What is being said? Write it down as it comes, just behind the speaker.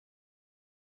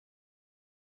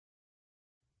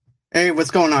Hey,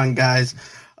 what's going on, guys?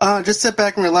 Just sit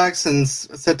back and relax and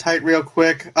sit tight real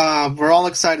quick. We're all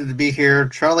excited to be here.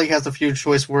 Charlie has a few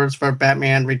choice words for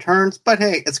Batman Returns, but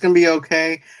hey, it's going to be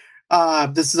okay.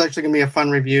 This is actually going to be a fun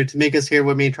review. Tamika's here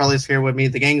with me. Charlie's here with me.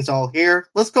 The gang's all here.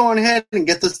 Let's go on ahead and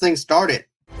get this thing started.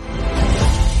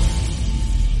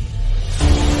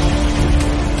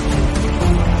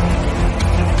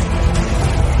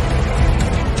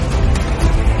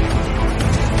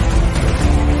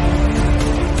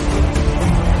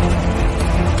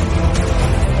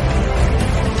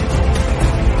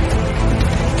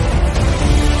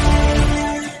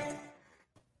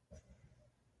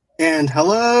 And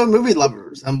hello, movie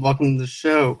lovers, and welcome to the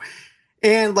show.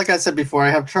 And like I said before, I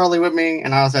have Charlie with me,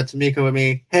 and I also have Tamika with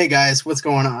me. Hey, guys, what's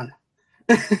going on?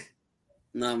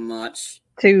 Not much.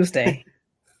 Tuesday.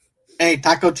 Hey,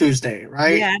 Taco Tuesday,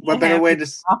 right? Yeah, what better way to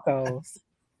tacos?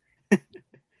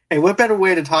 Hey, what better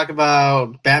way to talk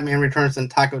about Batman Returns than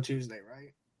Taco Tuesday,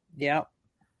 right? Yep.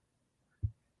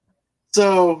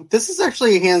 So this is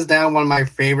actually hands down one of my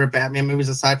favorite Batman movies,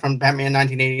 aside from Batman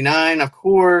 1989. Of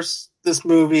course, this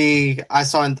movie I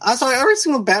saw every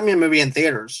single Batman movie in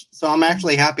theaters. So I'm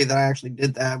actually happy that I actually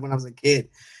did that when I was a kid.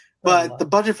 But the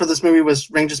budget for this movie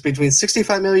ranges between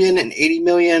 65 million and 80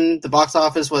 million. The box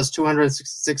office was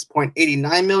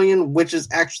 266.89 million, which is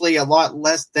actually a lot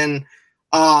less than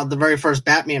the very first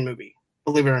Batman movie,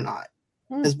 believe it or not.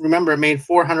 Because remember, it made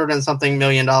 400 and something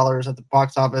million dollars at the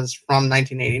box office from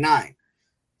 1989.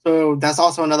 So that's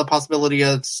also another possibility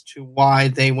as to why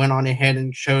they went on ahead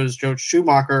and chose Joe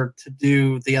Schumacher to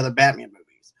do the other Batman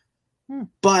movies.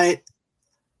 But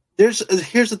here's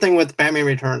the thing with Batman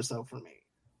Returns, though, for me.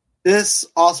 This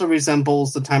also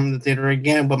resembles the time in the theater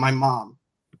again with my mom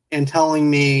and telling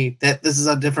me that this is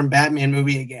a different Batman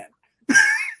movie again.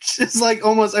 Just like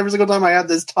almost every single time I have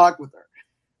this talk with her.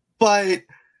 But,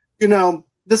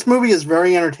 this movie is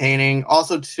very entertaining.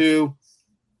 Also, too,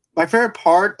 my favorite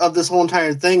part of this whole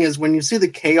entire thing is when you see the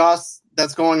chaos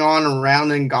that's going on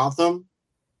around in Gotham,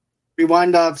 we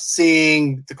wind up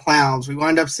seeing the clowns. We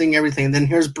wind up seeing everything. And then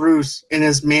here's Bruce in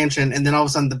his mansion, and then all of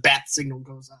a sudden the bat signal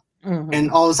goes up. Mm-hmm.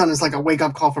 And all of a sudden it's like a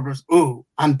wake-up call for Bruce. Ooh,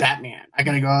 I'm Batman. I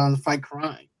gotta go out and fight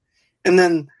crime. And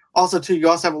then also, too, you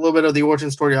also have a little bit of the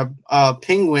origin story of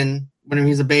Penguin when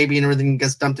he's a baby and everything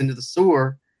gets dumped into the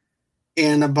sewer,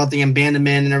 and about the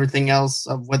abandonment and everything else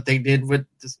of what they did with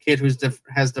this kid who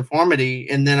has deformity.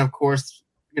 And then, of course,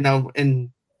 and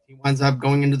he winds up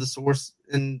going into the source,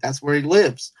 and that's where he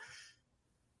lives.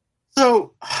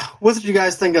 So what did you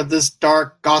guys think of this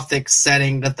dark gothic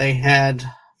setting that they had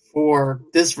for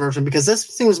this version? Because this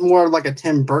seems more like a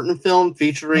Tim Burton film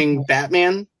featuring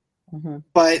Batman,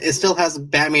 but it still has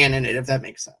Batman in it, if that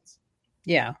makes sense.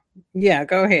 Yeah.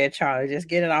 Go ahead, Charlie. Just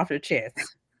get it off your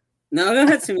chest. No, go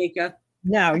ahead, Tamika.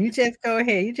 No, you just go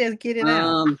ahead. You just get it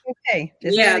out. Okay.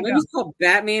 Maybe it's called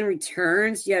Batman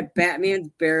Returns. Yeah, Batman's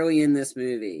barely in this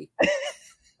movie.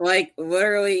 Like,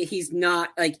 literally, he's not.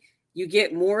 Like, you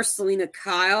get more Selena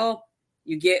Kyle.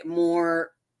 You get more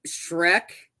Shrek.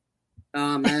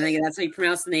 I think that's how you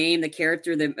pronounce the name. The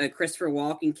character, the Christopher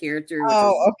Walken character.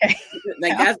 Okay.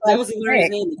 Like, that was his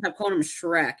name. They kept calling him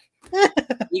Shrek.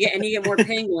 You get more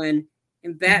Penguin.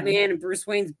 And Batman and Bruce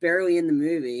Wayne's barely in the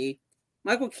movie.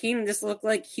 Michael Keaton just looked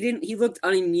like he looked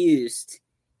unamused.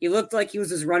 He looked like he was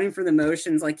just running for the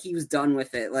motions, like he was done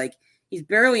with it. Like, he's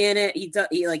barely in it. He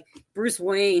like Bruce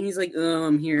Wayne, he's like, oh,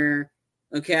 I'm here.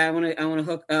 Okay, I want to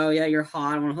hook. Oh yeah, you're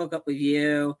hot. I want to hook up with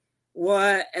you.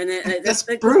 What? And then that's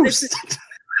Bruce.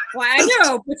 Well, I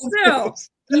know, but still,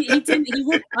 he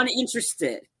looked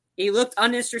uninterested. He looked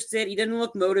uninterested. He didn't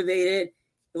look motivated.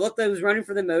 It looked like he was running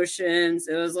for the motions.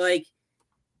 It was like,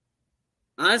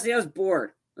 honestly, I was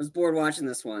bored. I was bored watching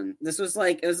this one. It was just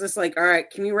like, all right,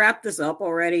 can we wrap this up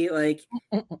already? Like,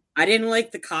 I didn't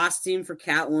like the costume for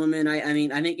Catwoman. I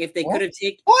mean, I think if they could have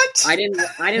taken what, I didn't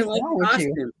like the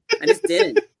costume. I just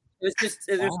didn't. It was just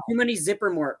there's too many zipper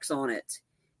marks on it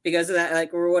because of that,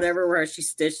 like, or whatever, where she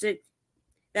stitched it.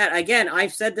 That again,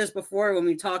 I've said this before when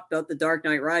we talked about The Dark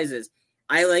Knight Rises.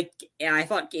 I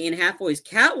thought Anne Hathaway's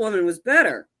Catwoman was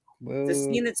better. Whoa. To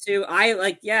see the two,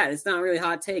 it's not really a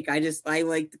hot take. I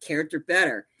like the character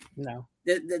better. No.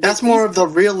 That's more of the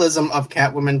realism of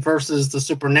Catwoman versus the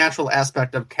supernatural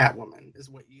aspect of Catwoman is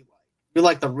what you like. You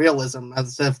like the realism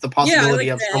as if the possibility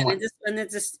of someone.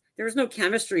 There was no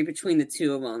chemistry between the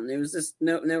two of them. There was just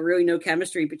no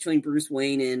chemistry between Bruce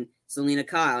Wayne and Selena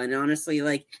Kyle. And honestly,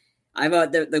 like, I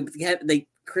thought the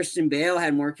Christian Bale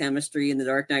had more chemistry in The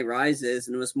Dark Knight Rises,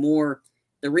 and it was more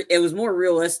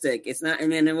realistic. It's not,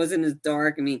 and then it wasn't as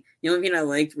dark. I mean, the only thing I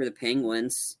liked were the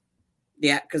penguins.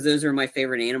 Yeah, because those are my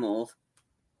favorite animals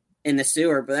in the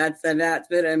sewer. But that's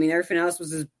it. I mean, everything else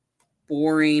was just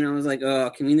boring. I was like, oh,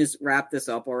 can we just wrap this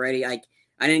up already? I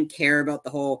didn't care about the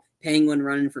whole Penguin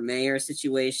running for mayor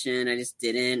situation. I just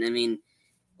didn't. I mean,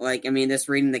 just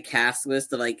reading the cast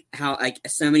list of like how like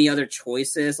so many other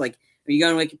choices. Like, when you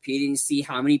go on Wikipedia and you see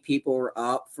how many people were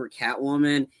up for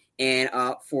Catwoman and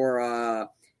up for and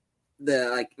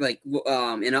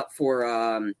up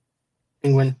for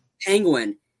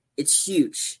Penguin. It's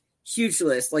huge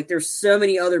list. Like, there's so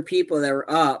many other people that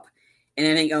were up, and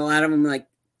I think a lot of them like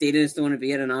they just don't want to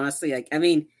be it. And honestly, like,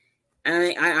 I'm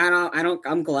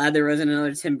glad there wasn't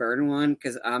another Tim Burton one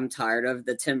because I'm tired of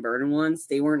the Tim Burton ones.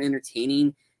 They weren't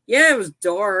entertaining. Yeah, it was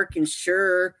dark and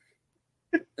sure.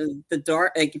 The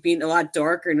dark, like being a lot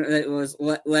darker, and it was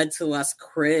what led to less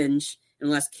cringe and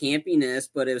less campiness,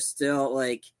 but it was still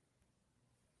like,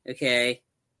 okay,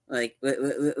 like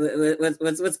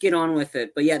let's get on with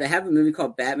it. But yeah, to have a movie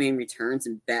called Batman Returns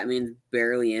and Batman's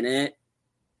barely in it,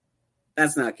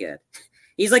 that's not good.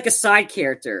 He's like a side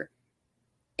character,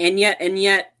 and yet when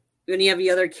you have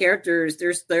the other characters,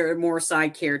 there are more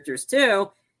side characters too.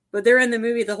 But they're in the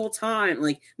movie the whole time.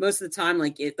 Like, most of the time,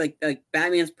 like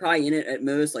Batman's probably in it at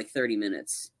most like 30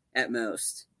 minutes at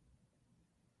most.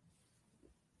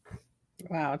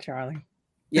 Wow, Charlie.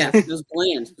 Yeah, it was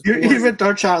bland. You've a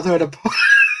dark childhood.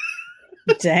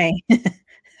 Dang.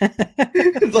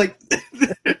 It's like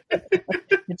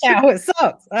the childhood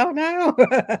sucks. Oh no.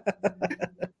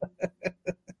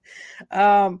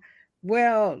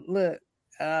 Well, look,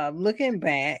 looking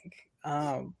back,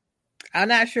 I'm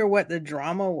not sure what the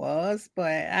drama was, but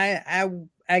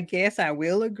I guess I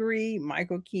will agree.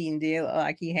 Michael Keaton did look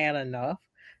like he had enough.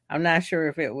 I'm not sure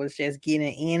if it was just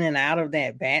getting in and out of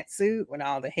that bat suit with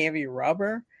all the heavy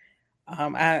rubber.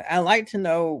 I like to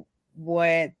know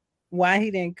why he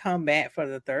didn't come back for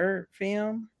the third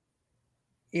film.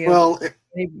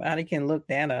 Anybody can look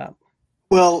that up.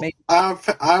 Well, I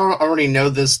already know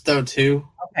this though too.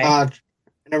 Okay. And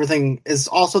everything is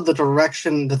also the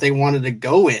direction that they wanted to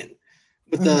go in.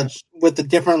 With the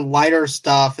different lighter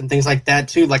stuff and things like that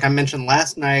too, like I mentioned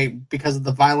last night, because of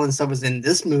the violence that was in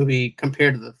this movie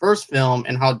compared to the first film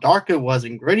and how dark it was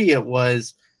and gritty it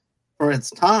was for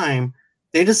its time,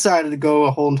 they decided to go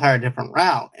a whole entire different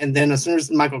route. And then as soon as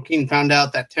Michael Keaton found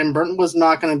out that Tim Burton was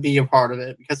not going to be a part of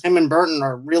it, because him and Burton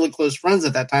are really close friends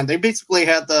at that time, they basically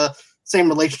had the same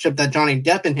relationship that Johnny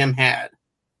Depp and him had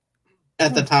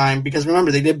at the time, because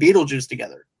remember, they did Beetlejuice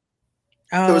together.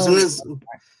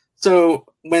 So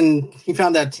when he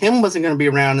found out Tim wasn't going to be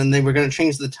around and they were going to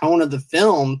change the tone of the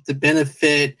film to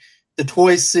benefit the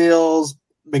toy sales,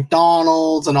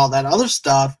 McDonald's, and all that other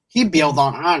stuff, he bailed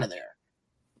on out of there.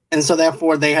 And so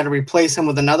therefore they had to replace him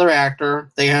with another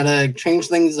actor. They had to change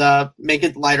things up, make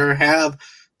it lighter, have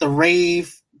the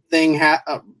rave thing,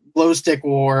 glow stick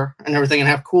war and everything, and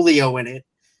have Coolio in it.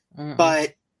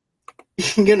 But,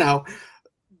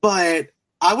 but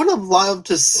I would have loved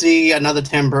to see another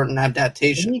Tim Burton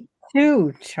adaptation. Me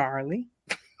too, Charlie.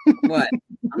 What?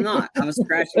 I'm not. I was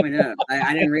scratching my nose.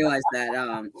 I didn't realize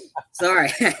that.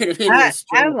 Sorry.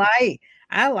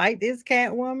 I like this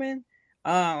Catwoman.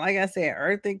 Like I said,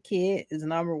 Eartha Kitt is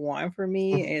number one for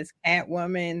me. It's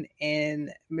Catwoman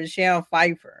and Michelle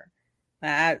Pfeiffer.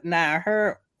 Now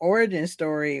her origin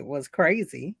story was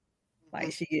crazy.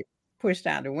 Like, she get pushed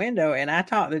out the window, and I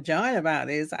talked to John about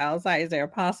this. I was like, is there a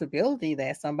possibility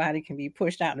that somebody can be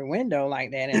pushed out the window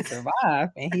like that and survive?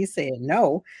 And he said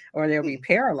no, or they'll be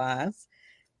paralyzed.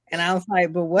 And I was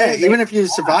like, but what? Yeah, even if you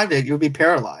survived it, you'll be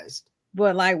paralyzed.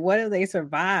 But like, what if they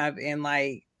survive? And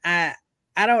like, I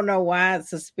don't know why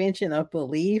suspension of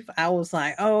belief. I was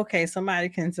like, oh, okay, somebody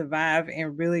can survive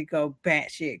and really go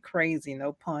batshit crazy,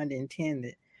 no pun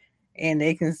intended. And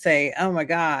they can say, oh my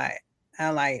God,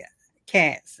 I like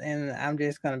cats and I'm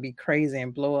just going to be crazy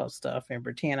and blow up stuff and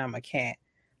pretend I'm a cat.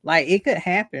 Like, it could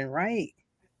happen, right?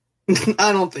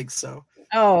 I don't think so.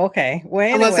 Oh, okay. Well,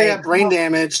 anyway, unless they have brain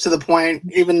damage to the point,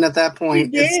 even at that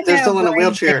point, they're still in a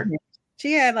wheelchair. Damage.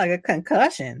 She had like a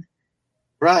concussion.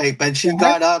 Right, but she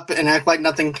got up and acted like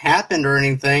nothing happened or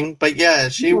anything. But yeah,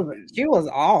 she was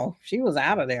off. She was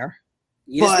out of there.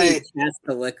 You just need to test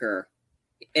the liquor.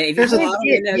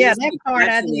 That part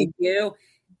I didn't get.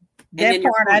 That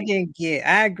part I didn't get.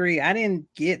 I agree. I didn't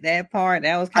get that part.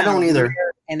 That was kind of either.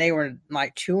 Weird. And they were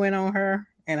like chewing on her,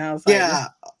 and I was like, yeah,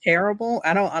 terrible.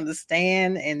 I don't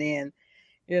understand. And then,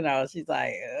 she's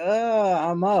like, oh,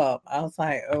 I'm up. I was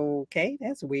like, okay,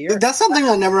 that's weird. That's something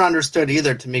I never understood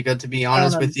either, Tamika, to be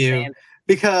honest with you.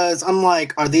 Because I'm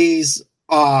like, are these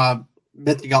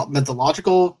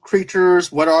mythological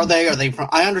creatures? What are they? Are they from?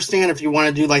 I understand if you want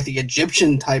to do like the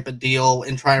Egyptian type of deal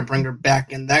and try to bring her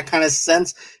back in that kind of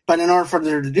sense, but in order for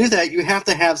her to do that, you have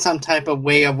to have some type of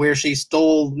way of where she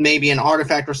stole maybe an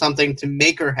artifact or something to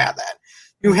make her have that.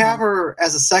 You have her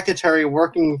as a secretary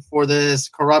working for this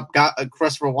corrupt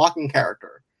Christopher Walken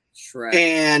character. Shrek.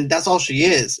 And that's all she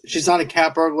is. She's not a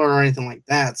cat burglar or anything like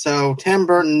that. So Tim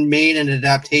Burton made an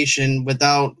adaptation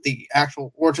without the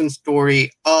actual origin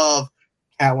story of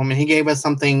Catwoman. He gave us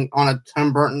something on a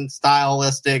Tim Burton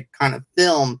stylistic kind of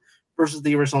film versus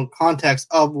the original context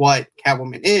of what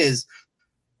Catwoman is.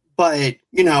 But,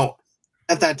 you know,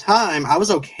 at that time, I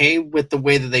was okay with the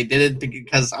way that they did it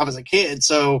because I was a kid.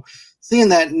 So seeing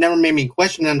that never made me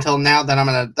question it until now that I'm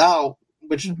an adult,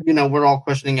 which, you know, we're all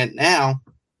questioning it now.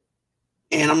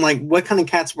 And I'm like, what kind of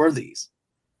cats were these?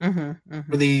 Were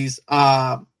these,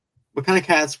 what kind of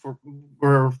cats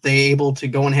were they able to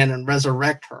go ahead and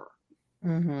resurrect her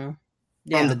from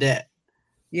the dead?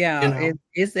 Yeah. You know?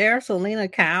 Is there Selena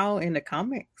Kyle in the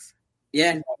comics?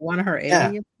 Yeah. One of her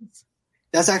aliens?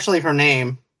 That's actually her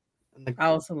name.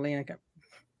 Selena Kyle.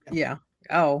 Yeah.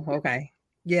 Oh, okay.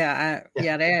 Yeah.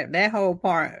 That whole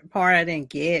part I didn't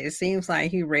get. It seems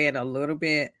like he read a little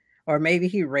bit. Or maybe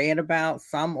he read about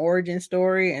some origin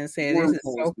story and said, "This is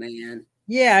so man."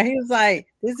 Yeah, he was like,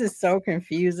 "This is so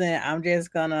confusing. I'm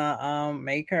just gonna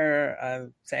make her a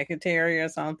secretary or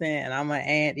something, and I'm gonna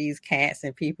add these cats,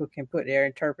 and people can put their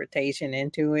interpretation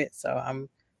into it. So I'm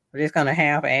just gonna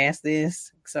half-ass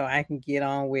this, so I can get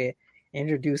on with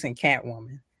introducing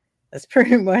Catwoman." That's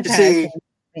pretty much how it's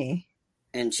me.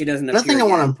 And she doesn't. Nothing I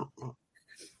want to.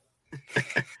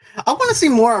 I want to see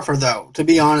more of her, though, to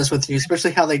be honest with you,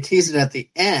 especially how they teased it at the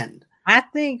end. I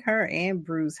think her and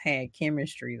Bruce had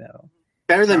chemistry, though.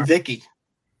 Better than Vicky.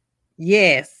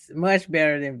 Yes, much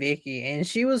better than Vicky. And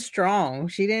she was strong.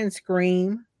 She didn't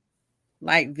scream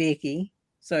like Vicky.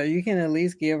 So you can at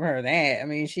least give her that. I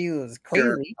mean, she was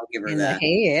crazy in the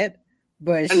head,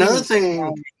 but another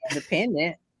thing,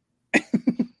 independent.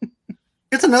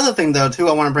 It's another thing, though, too,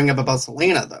 I want to bring up about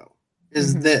Selena, though.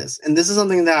 Is this, and this is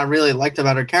something that I really liked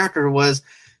about her character, was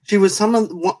she was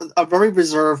a very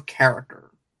reserved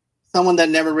character, someone that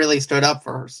never really stood up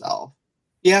for herself.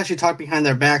 Yeah, she talked behind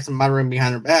their backs and muttering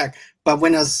behind her back, but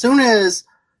as soon as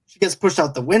she gets pushed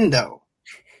out the window,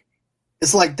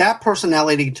 it's like that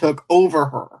personality took over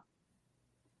her,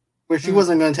 where she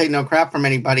wasn't going to take no crap from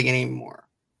anybody anymore.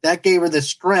 That gave her the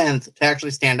strength to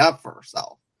actually stand up for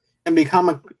herself and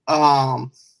become a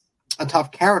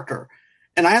tough character.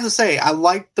 And I have to say, I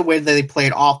liked the way that they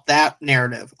played off that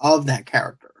narrative of that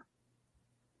character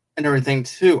and everything,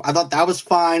 too. I thought that was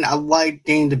fine. I liked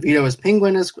Danny DeVito as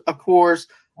Penguin, of course.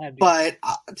 But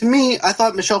to me, I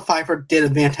thought Michelle Pfeiffer did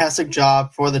a fantastic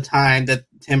job for the time that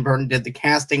Tim Burton did the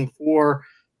casting for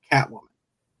Catwoman.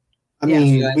 I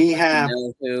mean, we have...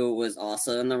 know who was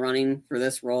also in the running for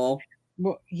this role?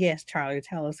 Well, yes, Charlie,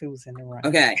 tell us who was in the running.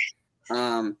 Okay.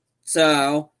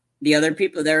 So... the other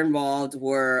people that are involved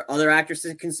were other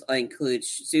actresses include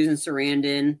Susan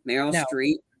Sarandon, Meryl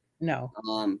Streep,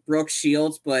 Brooke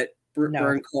Shields, but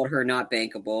Byrne called her not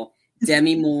bankable.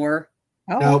 Demi Moore,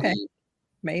 okay,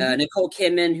 Nicole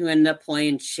Kidman, who ended up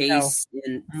playing Chase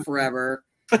in Forever.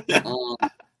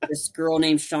 This girl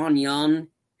named Sean Young,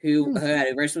 who had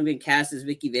originally been cast as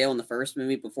Vicky Vale in the first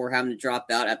movie before having to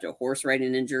drop out after a horse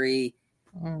riding injury.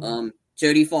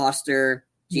 Jodie Foster,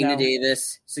 Gina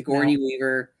Davis, Sigourney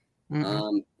Weaver.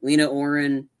 Lena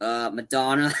Oren,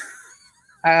 Madonna.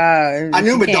 I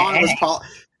knew Madonna was called.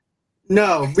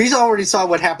 No, we already saw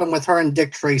what happened with her and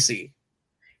Dick Tracy,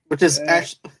 which is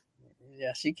actually.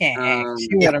 Yeah, she can't act. She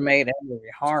would have made that movie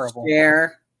horrible.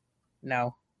 Cher.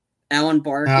 No. Ellen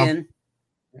Barkin.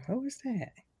 No. Who was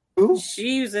that? Who?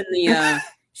 She was in the.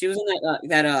 She was in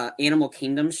that Animal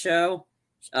Kingdom show.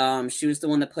 She was the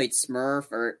one that played Smurf.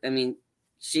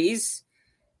 She's.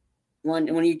 When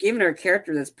you're giving her a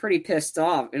character that's pretty pissed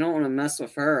off, you don't want to mess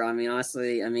with her. I mean,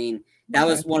 honestly, that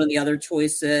was one of the other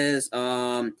choices.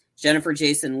 Jennifer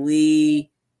Jason Leigh,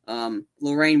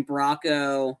 Lorraine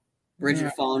Bracco,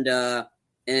 Bridget Fonda,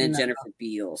 and Jennifer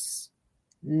Beals.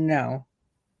 No.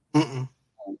 Mm-mm.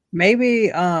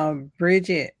 Maybe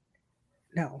Bridget.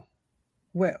 No.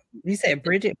 Well, you said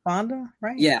Bridget Fonda,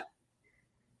 right? Yeah.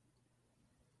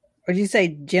 Or did you say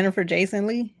Jennifer Jason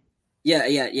Leigh?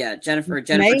 Yeah. Jennifer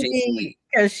Jason Leigh.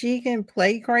 Because she can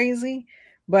play crazy,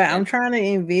 but I'm trying to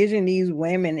envision these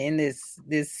women in this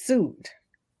suit.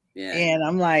 Yeah. And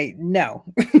I'm like, no.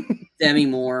 Demi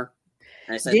Moore.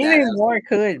 Demi Moore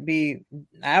could be.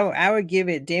 I would give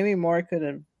it. Demi Moore could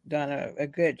have done a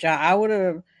good job. I would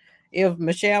have, if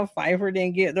Michelle Pfeiffer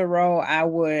didn't get the role, I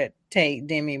would take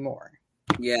Demi Moore.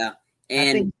 Yeah.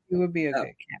 I think she would be a good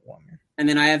Catwoman. And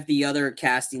then I have the other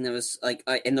casting that was like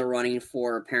in the running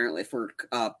for apparently for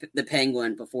the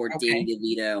Penguin before Danny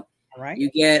DeVito. All right.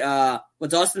 You get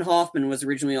Dustin Hoffman was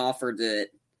originally offered it,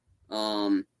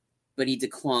 but he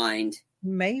declined.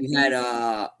 Maybe you had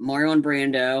Marlon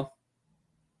Brando.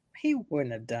 He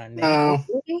wouldn't have done that. No.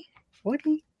 Would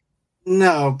he?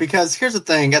 No, because here's the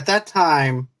thing. At that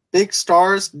time, big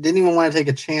stars didn't even want to take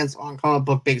a chance on comic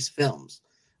book-based films.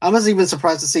 I was even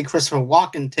surprised to see Christopher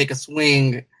Walken take a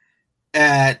swing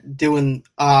at doing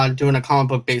a comic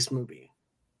book-based movie.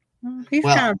 He's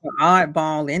kind of an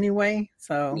oddball anyway,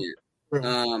 so... Yeah.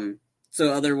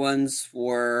 So other ones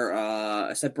were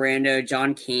I said Brando,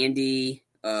 John Candy,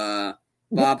 Bob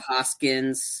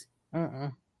Hoskins,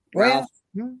 Ralph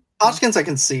Hoskins I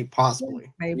can see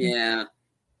possibly. Maybe. Yeah.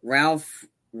 Ralph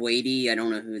Wadey, I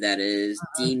don't know who that is.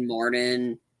 Dean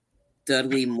Martin,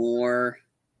 Dudley Moore,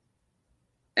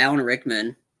 Alan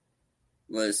Rickman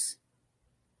was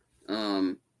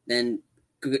then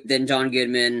John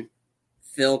Goodman,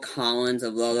 Phil Collins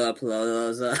of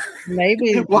Lollapalooza.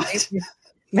 Maybe What?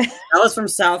 That was from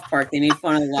South Park. They made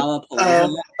fun of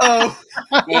Lollapalooza.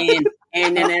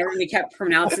 And then everybody kept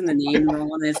pronouncing the name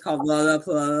wrong. It's called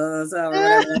Lollapalooza or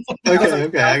whatever.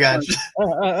 Okay, I got you.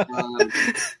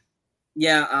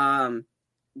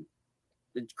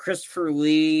 Christopher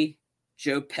Lee,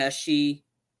 Joe Pesci,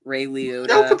 Ray Liotta.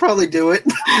 Joe could probably do it,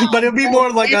 but it'd be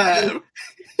more like a...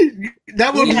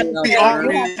 That would be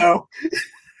already, though.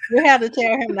 You had to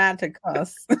tell him not to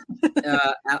cuss.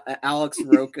 Alex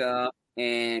Roca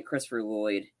and Christopher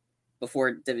Lloyd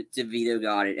before DeVito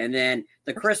got it. And then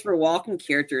the Christopher Walken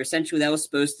character, essentially that was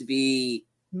supposed to be...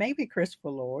 Maybe Christopher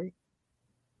Lloyd.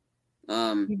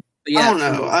 But yeah, I don't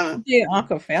know. Yeah,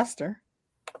 Uncle Fester.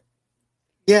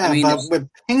 Yeah, I mean, but with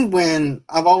Penguin,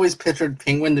 I've always pictured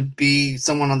Penguin to be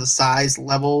someone on the size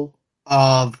level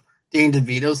of Danny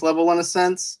DeVito's level in a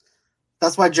sense.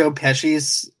 That's why Joe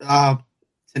Pesci's, to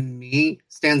me,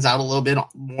 stands out a little bit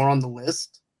more on the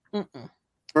list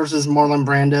versus Marlon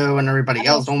Brando and everybody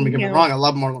else. Don't get me wrong, I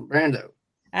love Marlon Brando.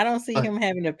 I don't see him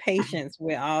having the patience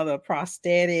with all the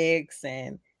prosthetics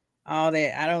and all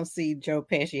that. I don't see Joe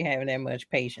Pesci having that much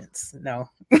patience. No.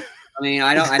 I mean,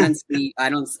 I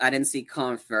didn't see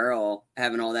Colin Farrell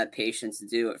having all that patience to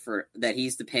do it for that.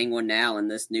 He's the Penguin now in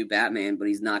this new Batman, but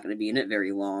he's not going to be in it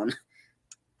very long.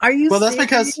 Are you? Well, that's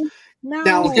because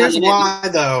now here's why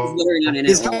though.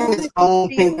 He's doing his own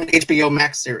HBO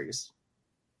Max series.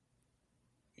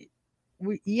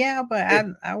 Yeah, but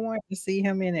I want to see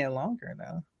him in it longer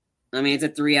though. I mean, it's a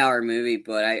 3-hour movie,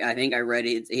 but I think I read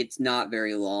it. It's not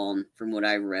very long from what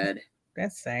I read.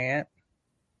 That's sad.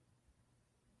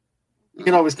 You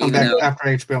can always come back after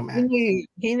HBO Max. He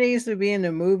needs to be in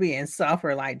the movie and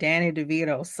suffer like Danny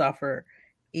DeVito suffered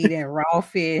eating raw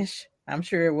fish. I'm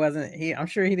sure it wasn't. I'm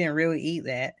sure he didn't really eat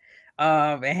that.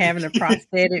 And having the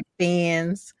prosthetic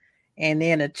fins and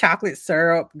then the chocolate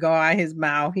syrup go out his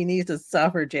mouth. He needs to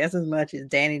suffer just as much as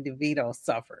Danny DeVito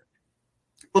suffered.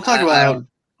 We'll talk about.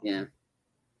 Yeah.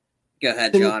 Go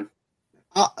ahead, John.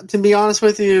 To be honest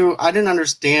with you, I didn't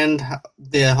understand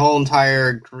the whole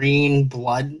entire green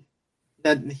blood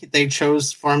that they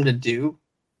chose for him to do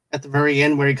at the very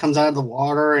end, where he comes out of the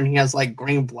water and he has like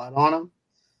green blood on him.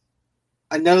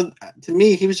 I know, to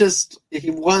me, he was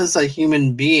a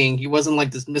human being. He wasn't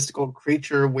like this mystical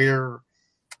creature where...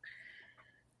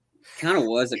 Kind of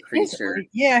was a creature.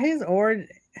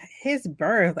 His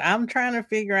birth. I'm trying to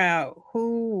figure out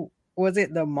who... Was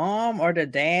it the mom or the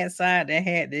dad side that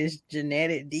had this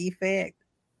genetic defect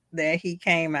that he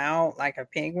came out like a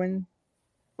penguin?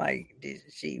 Like,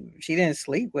 she didn't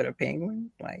sleep with a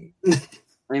penguin? Like...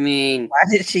 I mean,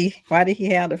 why did he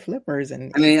have the flippers?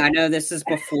 And I mean, I know this is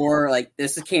before, like,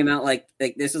 this came out like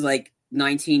this is like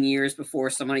 19 years before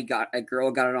a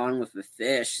girl got it on with a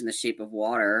fish in the shape of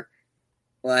water.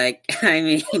 Like, I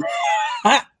mean,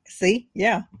 see,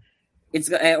 yeah, it's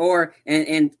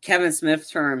in Kevin Smith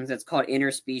terms, it's called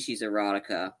interspecies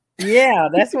erotica. Yeah,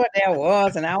 that's what that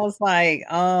was, and I was like,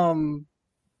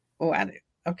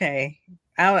 okay.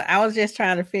 I was just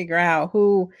trying to figure out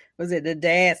who was it, the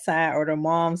dad side or the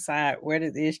mom side? Where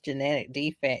did this genetic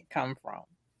defect come from?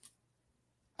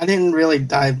 I didn't really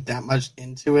dive that much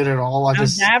into it at all. I'm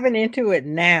diving into it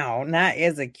now, not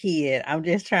as a kid. I'm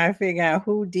just trying to figure out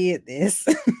who did this.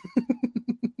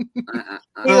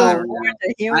 I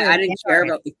didn't care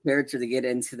about the character to get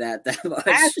into that much.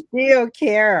 I still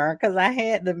care because I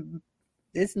had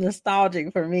it's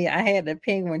nostalgic for me. I had the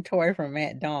penguin toy from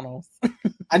McDonald's.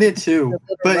 I did too.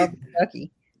 But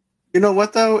you know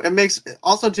what though? It makes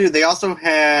also too. They also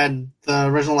had the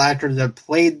original actor that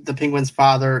played the penguin's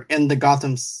father in the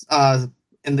Gotham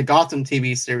in the Gotham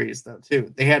TV series, though,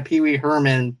 too. They had Pee Wee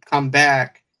Herman come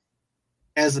back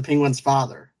as the Penguin's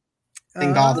father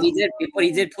in Gotham. But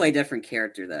he did play a different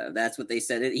character, though. That's what they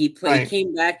said. He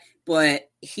came back, but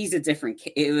he's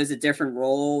it was a different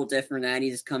role, different that. He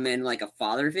just come in like a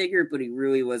father figure, but he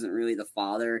really wasn't really the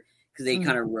father because they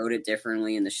kind of wrote it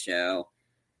differently in the show.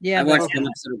 Yeah, I watched an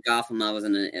episode of Gotham. I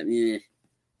wasn't.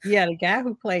 Yeah, the guy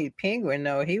who played Penguin,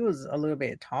 though, he was a little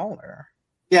bit taller.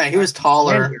 Yeah, he was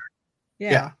taller.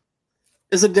 Yeah.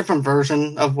 It's a different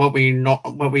version of what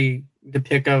we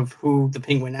depict of who the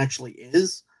Penguin actually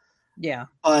is. Yeah.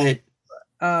 But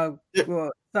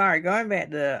well, sorry, going back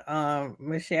to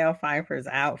Michelle Pfeiffer's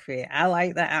outfit. I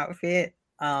like the outfit.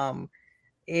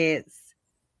 It's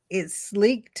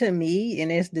sleek to me in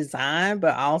its design,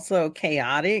 but also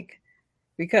chaotic.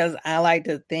 Because I like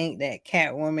to think that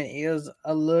Catwoman is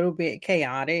a little bit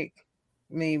chaotic.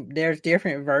 I mean, there's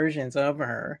different versions of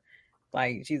her.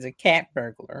 Like, she's a cat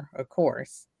burglar, of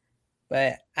course.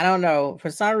 But I don't know.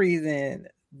 For some reason,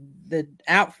 the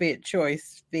outfit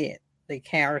choice fit the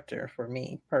character for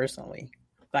me, personally.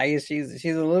 Like, she's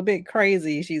a little bit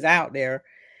crazy. She's out there.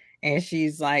 And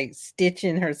she's, like,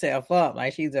 stitching herself up.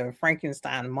 Like, she's a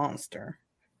Frankenstein monster.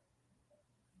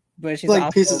 But she's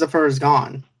like, pieces of her is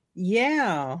gone.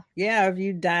 Yeah. If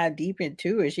you dive deep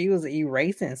into it, she was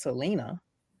erasing Selena.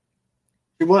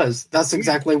 She was. That's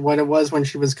exactly what it was when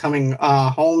she was coming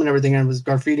home and everything, and was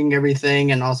graffitiing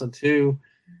everything, and also too,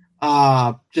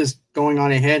 just going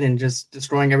on ahead and just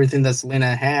destroying everything that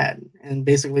Selena had, and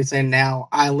basically saying, "Now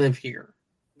I live here."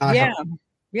 Yeah,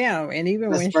 and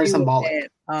even that's when very she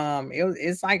symbolic. Was at,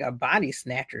 it's like a body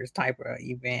snatchers type of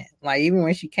event. Like even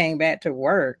when she came back to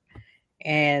work,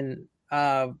 and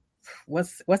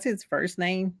what's his first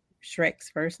name? Shrek's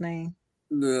first name?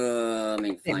 Let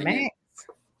me find it.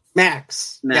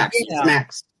 Max. Max. Yeah.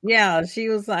 Max. Yeah, she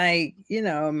was like,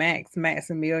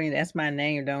 Maximilian, that's my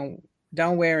name.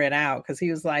 Don't wear it out. Because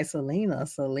he was like, Selena,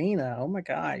 oh my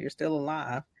God, you're still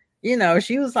alive.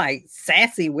 She was like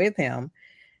sassy with him.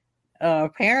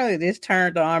 Apparently this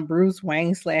turned on Bruce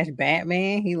Wayne /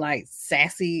 Batman. He likes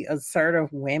sassy, assertive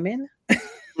women.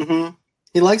 Mm-hmm.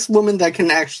 He likes women that can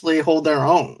actually hold their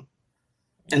own.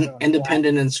 And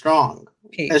independent and strong.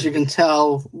 As you can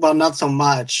tell, well, not so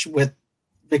much with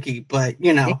Vicky, but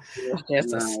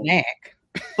just a snack.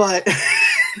 But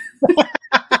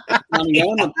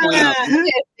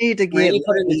need to get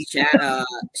put in the chat.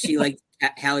 She liked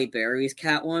Halle Berry's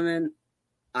Catwoman.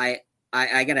 I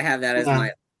gotta have that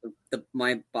as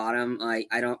my bottom.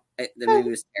 The movie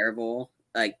was terrible.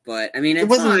 But I mean,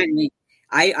 it's fine.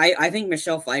 I think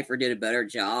Michelle Pfeiffer did a better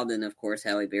job than, of course,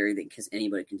 Halle Berry, because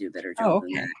anybody can do a better job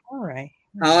than that. All right.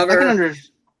 However, I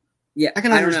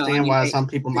can understand why some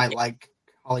people might like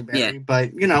Halle Berry,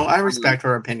 but I respect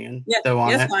her opinion. That's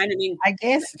fine. I mean, I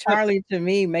guess Charlie, to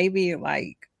me, maybe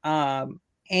like Anne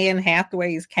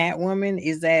Hathaway's Catwoman,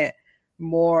 is that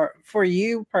more for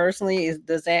you personally?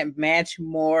 Does that match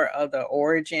more of the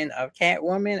origin of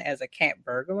Catwoman as a cat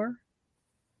burglar?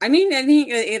 I mean, I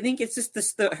think it's just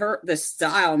the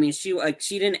style. I mean, she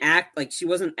didn't act like, she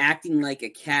wasn't acting like a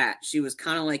cat. She was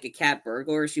kind of like a cat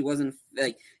burglar. She wasn't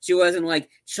like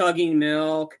chugging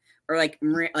milk or whatever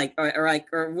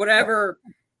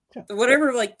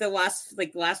like the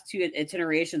last two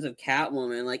iterations of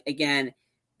Catwoman. Like, again,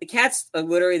 the cat's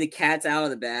literally the cat's out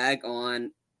of the bag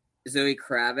on Zoe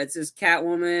Kravitz's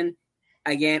Catwoman.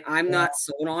 Again, I'm not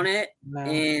sold on it,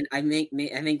 and I think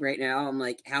right now I'm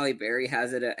like, Halle Berry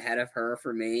has it ahead of her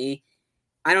for me.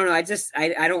 I don't know.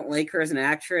 I don't like her as an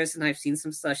actress, and I've seen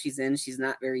some stuff she's in. She's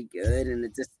not very good,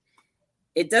 and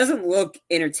it doesn't look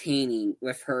entertaining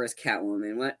with her as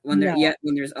Catwoman when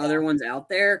there's other ones out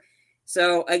there.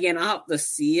 So again, I'll have to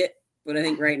see it, but I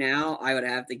think right now I would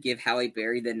have to give Halle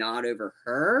Berry the nod over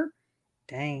her.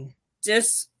 Dang,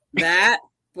 just that.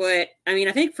 But I mean,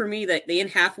 I think for me that the Anne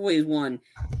Hathaway one,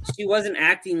 she wasn't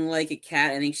acting like a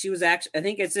cat. I think she was actually. I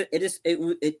think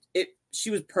she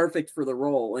was perfect for the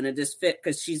role, and it just fit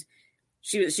because she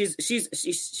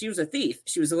was a thief.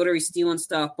 She was literally stealing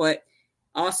stuff, but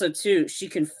also too she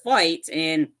can fight,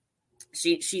 and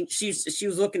she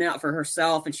was looking out for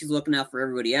herself, and she's looking out for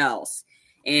everybody else.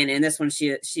 And in this one,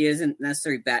 she isn't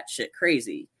necessarily batshit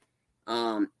crazy.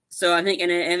 So I think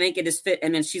it just fit.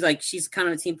 And then she's kind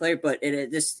of a team player, but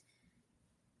it just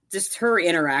her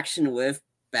interaction with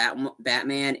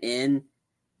Batman in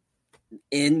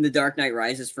The Dark Knight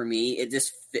Rises, for me, it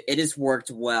just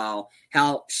worked well.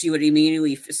 How she would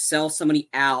immediately sell somebody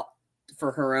out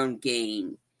for her own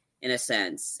gain, in a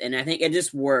sense, and I think it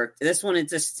just worked. This one,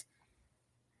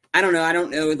 I don't know. I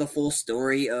don't know the full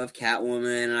story of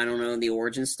Catwoman. I don't know the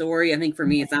origin story. I think for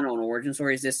me, it's not an origin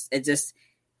story.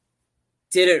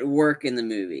 did it work in the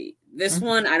movie? This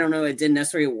one, I don't know. It didn't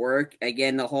necessarily work.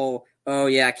 Again, the whole, oh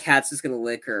yeah, Cat's just gonna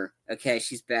lick her. Okay,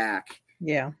 she's back.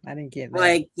 Yeah, I didn't get that.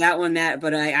 Like that one,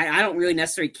 but I don't really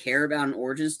necessarily care about an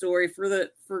origin story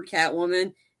for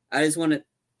Catwoman. I just want to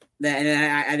that,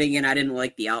 and again, I didn't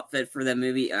like the outfit for the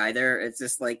movie either. It's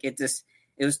just like it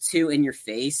was too in your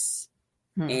face,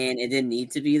 and it didn't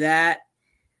need to be that.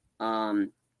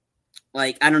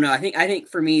 Like I don't know. I think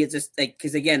for me, it's just like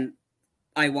because again,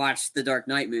 I watched the Dark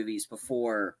Knight movies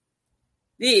before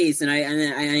these, and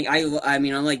I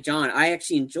mean, unlike John, I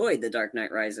actually enjoyed the Dark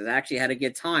Knight Rises. I actually had a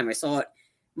good time. I saw it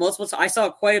multiple times. I saw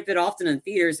it quite a bit often in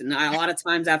theaters, and a lot of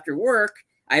times after work,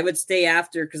 I would stay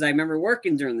after because I remember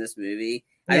working during this movie.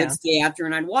 Yeah. I would stay after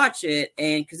and I'd watch it,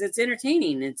 and because it's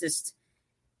entertaining. It's just,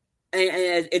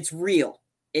 and it's real.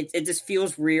 It just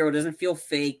feels real. It doesn't feel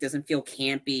fake. Doesn't feel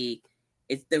campy.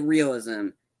 It's the realism.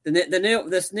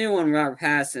 This new one, Robert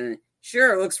Pattinson,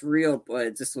 sure it looks real, but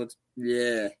it just looks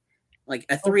like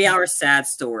a 3-hour sad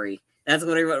story. That's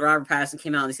what Robert Pattinson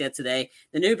came out and said today.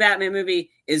 The new Batman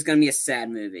movie is going to be a sad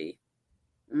movie.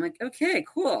 I'm like, okay,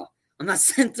 cool. I'm not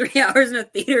spending 3 hours in a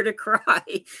theater to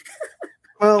cry.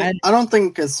 Well, I don't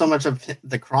think it's so much of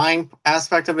the crying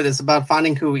aspect of it. It's about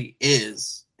finding who he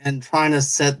is and trying to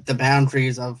set the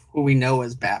boundaries of who we know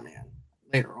as Batman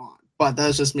later on. But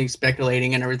that's just me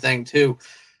speculating and everything too.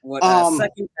 What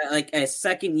a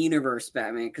second universe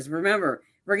Batman? Because remember,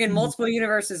 we're getting multiple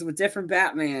universes with different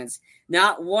Batmans,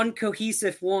 not one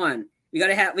cohesive one. We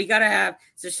gotta have.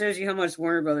 So it shows you how much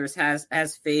Warner Brothers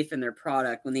has faith in their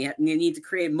product when they need to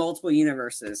create multiple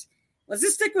universes. Let's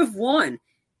just stick with one.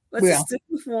 Just stick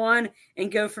with one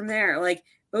and go from there. Like,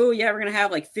 oh yeah, we're gonna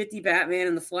have like 50 Batman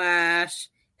in the Flash,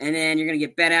 and then you're gonna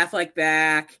get Ben Affleck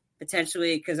back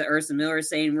potentially because Ursula Miller is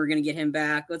saying we're gonna get him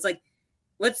back. Let's do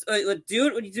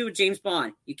it. What you do with James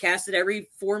Bond? You cast it every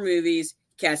 4 movies.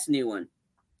 Cast a new one.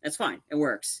 That's fine. It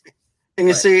works. And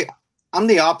you see, I'm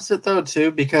the opposite though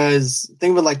too, because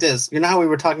think of it like this. You know how we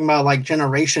were talking about like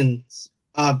generations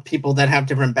of people that have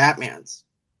different Batmans.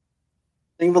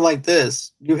 Think of it like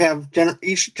this. You have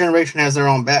each generation has their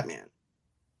own Batman.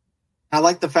 I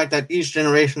like the fact that each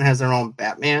generation has their own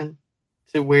Batman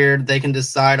to where they can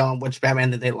decide on which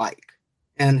Batman that they like.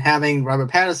 And having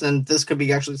Robert Pattinson, this could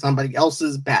be actually somebody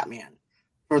else's Batman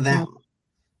for them.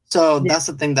 So that's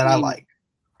the thing that I like.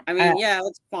 I mean, yeah,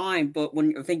 that's fine. But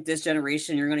when I think this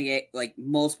generation, you're going to get like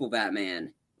multiple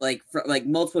Batman, like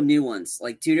multiple new ones,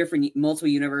 like 2 different multiple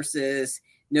universes.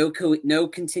 No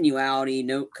continuality,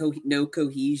 no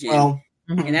cohesion, well,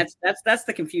 and that's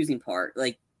the confusing part.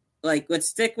 Like let's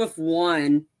stick with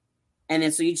one, and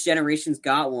then so each generation's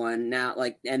got one now.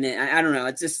 Like, and then I don't know.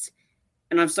 It's just,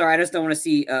 and I'm sorry, I just don't want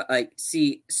to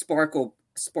see Sparkle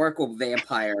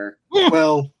Vampire.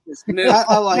 Well,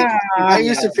 I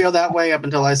used to feel that way up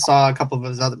until I saw a couple of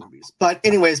his other movies. But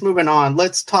anyways, moving on.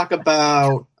 Let's talk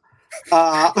about.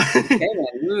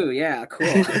 Ooh, yeah,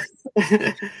 cool.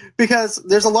 Because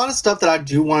there's a lot of stuff that I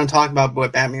do want to talk about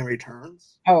with Batman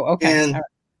Returns. Oh, okay. And, all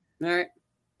right.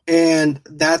 And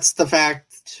that's the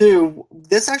fact too.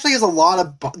 This actually has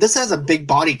this has a big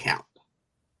body count.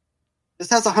 This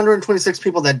has 126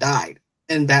 people that died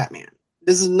in Batman.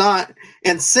 This is not,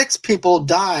 and 6 people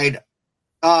died.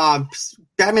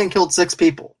 Batman killed 6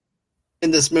 people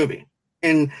in this movie,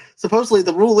 and supposedly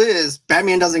the rule is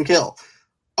Batman doesn't kill.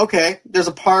 Okay, there's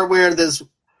a part where there's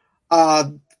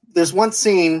one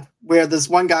scene where this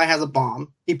one guy has a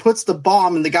bomb. He puts the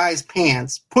bomb in the guy's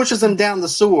pants, pushes him down the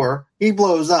sewer. He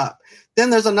blows up. Then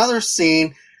there's another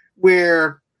scene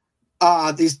where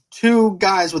these 2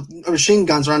 guys with machine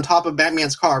guns are on top of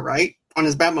Batman's car, right, on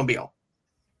his Batmobile.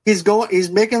 He's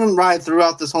making them ride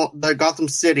throughout the Gotham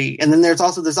City, and then there's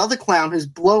also this other clown who's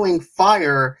blowing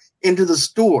fire into the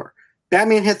store.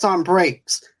 Batman hits on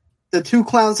brakes. The 2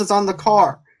 clowns that's on the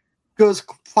car goes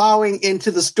plowing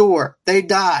into the store. They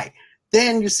die.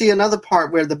 Then you see another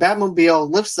part where the Batmobile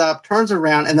lifts up, turns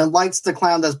around, and then lights the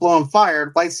clown that's blowing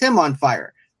fire, lights him on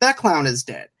fire. That clown is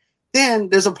dead. Then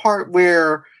there's a part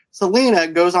where Selina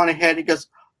goes on ahead and goes,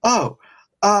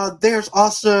 there's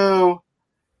also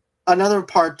another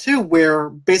part too where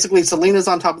basically Selina's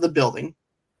on top of the building.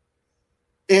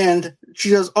 And she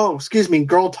goes, oh, excuse me,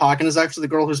 girl talk, and it's actually the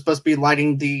girl who's supposed to be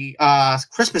lighting the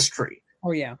Christmas tree.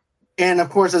 Oh, yeah. And of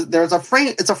course, there's a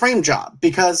frame. It's a frame job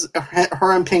because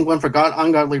her and Penguin, for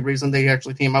ungodly reason, they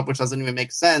actually team up, which doesn't even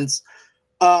make sense.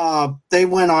 They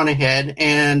went on ahead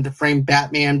and framed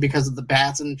Batman because of the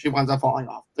bats, and she winds up falling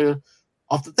off the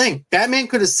thing. Batman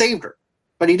could have saved her,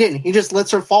 but he didn't. He just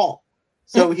lets her fall,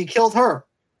 so he killed her.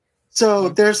 So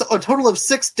there's a total of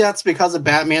 6 deaths because of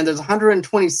Batman. There's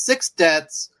 126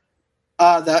 deaths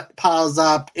that piles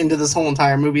up into this whole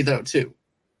entire movie, though, too.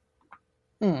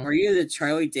 Are you the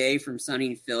Charlie Day from Sunny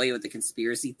in Philly with the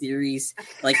conspiracy theories?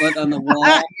 Like, look on the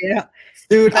wall? Yeah.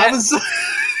 Dude, I was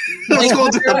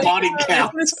going through the body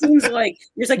count. That's what it seems like.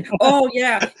 You're just like, oh,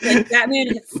 yeah, like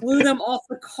Batman flew them off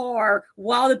the car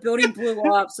while the building blew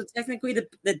up. So technically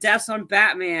the death's on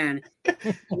Batman.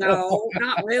 No,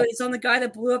 not really. It's on the guy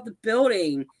that blew up the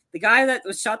building. The guy that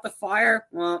was shot the fire,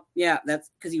 well, yeah, that's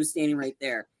because he was standing right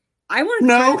there.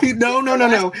 No.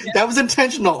 That was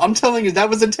intentional. I'm telling you, that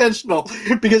was intentional.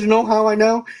 Because you know how I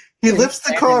know? He lifts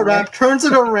the car up, turns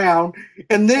it around,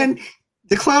 and then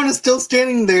the clown is still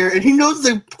standing there, and he knows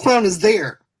the clown is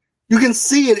there. You can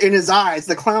see it in his eyes.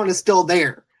 The clown is still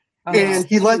there. And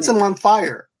he lights him on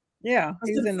fire. Yeah,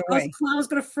 he's in the way. The clown's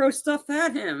going to throw stuff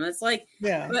at him. It's like,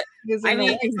 yeah. But,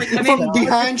 from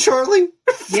behind Charlie?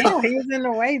 Yeah, he was in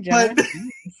the way, John. But,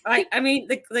 I mean,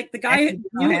 the guy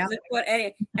knew what,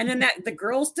 and then the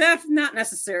girl's death, not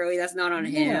necessarily. That's not on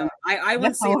him. I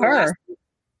wouldn't say her.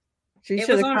 She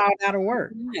should have called out of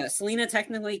work. Yeah, Selena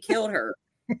technically killed her.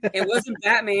 It wasn't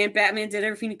Batman. Batman did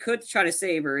everything he could to try to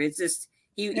save her. It's just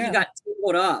he got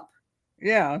tangled up.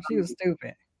 Yeah, she was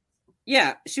stupid.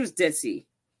 Yeah, she was ditzy.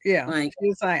 Yeah, like, she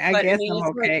was like, I guess I'm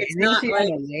okay. Like, and then she on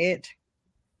the ledge.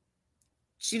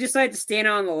 She decided to stand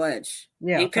on the ledge.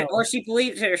 Yeah. Or she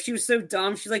believed her. She was so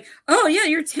dumb. She's like, oh, yeah,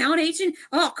 you're a town agent?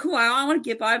 Oh, cool. I want to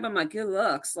get by my good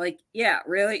looks. Like, yeah,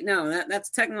 really? No,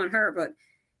 that's technically on her. But,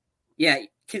 yeah,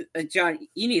 John,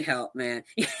 you need help, man.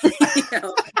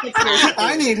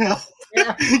 I need help.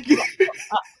 Yeah.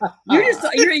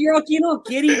 You're all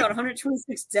giddy about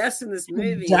 126 deaths in this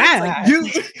movie. Like, I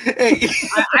didn't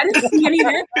see any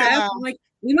of that. I'm like,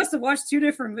 we must have watched two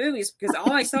different movies because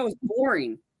all I saw was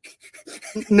boring.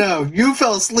 No, you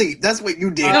fell asleep. That's what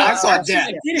you did. I saw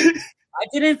that. I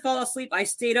didn't fall asleep. I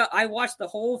stayed up. I watched the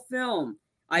whole film.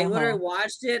 I literally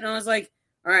watched it, and I was like,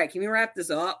 all right, can we wrap this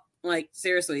up? Like,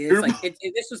 seriously, it's like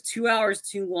this was 2 hours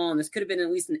too long. This could have been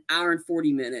at least an hour and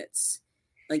 40 minutes.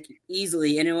 Like,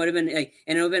 easily, and it would have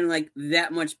been like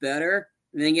that much better.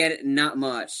 And then get it, not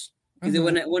much, because it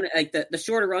wouldn't like the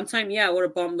shorter runtime. Yeah, it would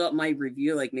have bumped up my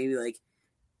review like maybe like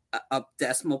a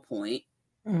decimal point.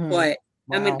 But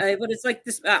I mean, but it's like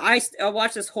this. I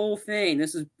watched this whole thing.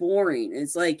 This is boring.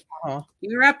 It's like, can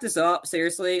we wrap this up?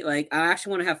 Seriously, like I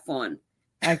actually want to have fun.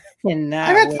 I cannot.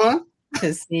 I had fun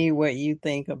to see what you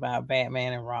think about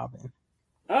Batman and Robin.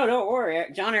 Oh, don't worry,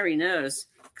 John already knows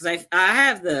because I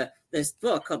have this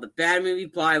book called the Bad Movie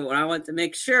Bible, and I want to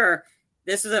make sure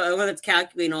this is a one that's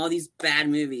calculating all these bad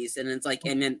movies, and it's like,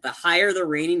 and then the higher the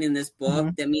rating in this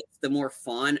book, that means the more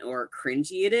fun or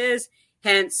cringy it is.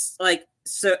 Hence, like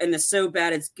so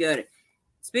bad it's good.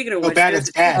 Speaking of which, bad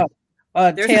it's bad.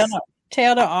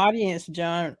 Tell the audience,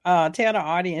 John. Tell the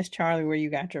audience, Charlie, where you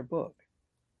got your book.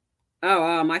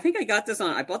 Oh, I think I bought this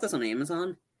on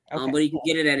Amazon. Okay. But you can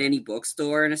get it at any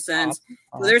bookstore in a sense.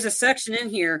 So there's a section in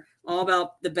here all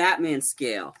about the Batman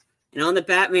scale. And on the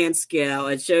Batman scale,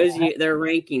 it shows you their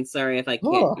ranking. Sorry if I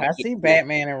can't. I see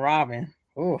Batman and Robin.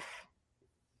 Oof.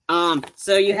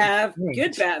 So you have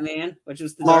good Batman, which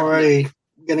was the already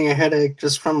getting a headache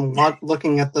just from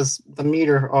looking at the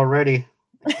meter already.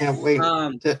 I can't wait. So I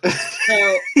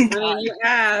mean, you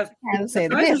have.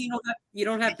 You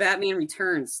don't have Batman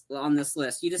Returns on this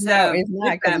list. You just have. It's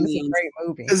not because it's a great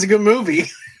movie. It's a good movie.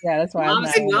 Yeah, that's why.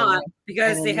 Obviously not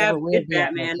because they have good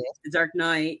Batman, The Dark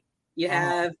Knight. You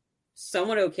have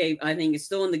somewhat okay. I think it's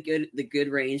still in the good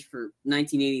range for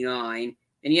 1989.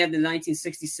 And you have the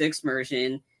 1966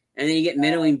 version, and then you get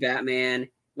middling Batman,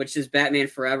 which is Batman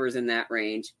Forever is in that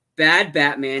range. Bad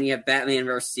Batman, you have Batman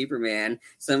vs Superman,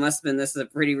 so it must have been this is a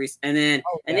pretty recent. And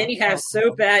then you have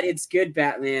so bad it's good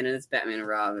Batman, and it's Batman and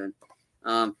Robin.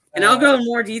 And I'll go in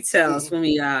more details when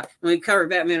we cover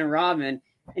Batman and Robin.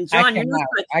 And John,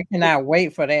 I cannot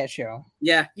wait for that show.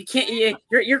 Yeah, you can't.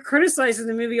 You're criticizing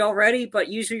the movie already, but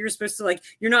usually you're supposed to like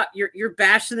you're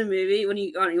bashing the movie when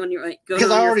you're like because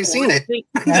I already seen it.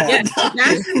 Yeah,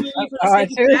 bashing the movie for the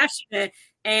sake of bashing it.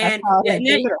 And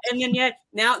then yet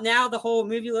now the whole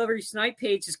Movie Lovers Unite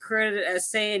page is credited as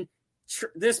saying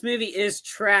this movie is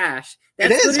trash.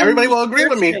 It is. Everybody will agree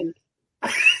with me.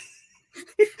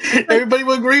 Everybody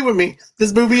will agree with me.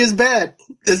 This movie is bad.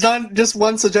 It's not just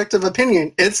one subjective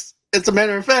opinion. It's a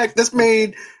matter of fact. This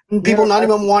made people not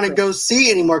even want to go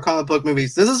see any more comic book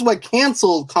movies. This is what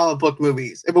canceled comic book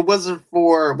movies. If it wasn't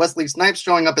for Wesley Snipes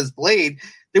showing up as Blade,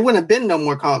 there wouldn't have been no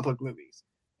more comic book movies.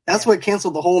 That's what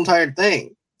canceled the whole entire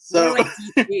thing. So, more like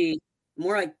DC.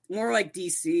 more like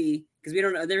DC, because we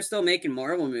don't know, they're still making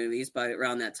Marvel movies by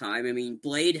around that time. I mean,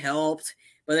 Blade helped,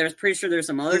 but I was pretty sure there's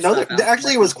some other stuff.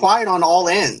 Actually, it was quiet on all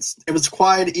ends. It was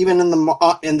quiet even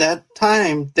in that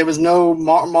time. There was no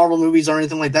Marvel movies or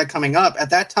anything like that coming up. At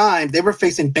that time, they were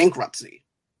facing bankruptcy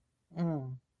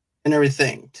and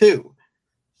everything too.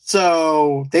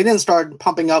 So they didn't start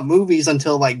pumping up movies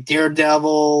until like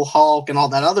Daredevil, Hulk, and all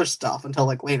that other stuff until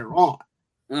like later on.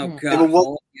 Oh god,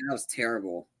 Hulk, yeah, that was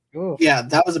terrible. Oof. Yeah,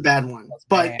 that was a bad one.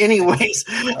 But anyways,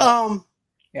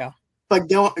 yeah. But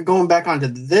going back onto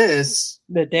this,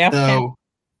 the death.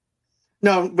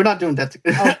 No, we're not doing that.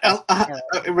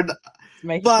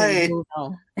 But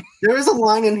there is a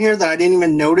line in here that I didn't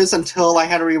even notice until I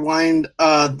had to rewind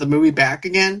the movie back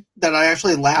again that I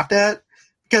actually laughed at.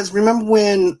 Because remember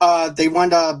when they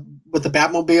wind up with the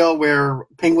Batmobile where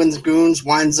Penguin's goons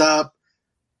winds up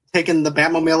taking the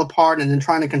Batmobile apart and then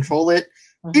trying to control it?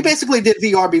 Mm-hmm. He basically did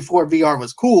VR before VR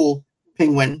was cool,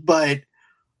 Penguin. But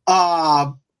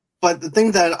the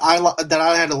thing that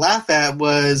I had to laugh at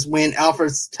was when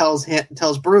Alfred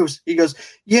tells Bruce, he goes,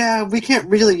 "Yeah, we can't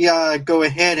really go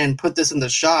ahead and put this in the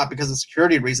shop because of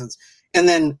security reasons." And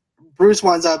then Bruce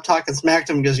winds up talking smack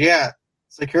to him and goes, "Yeah,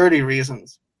 security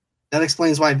reasons. That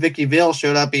explains why Vicky Vale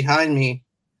showed up behind me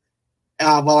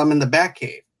while I'm in the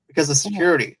Batcave, because of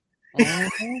security."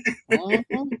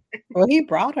 Well, he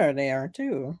brought her there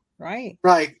too, right?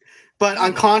 Right. But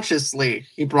unconsciously,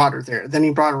 he brought her there. Then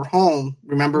he brought her home.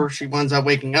 Remember, she winds up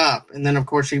waking up. And then, of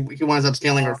course, he winds up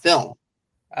stealing her film.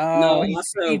 Oh, no,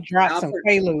 he dropped some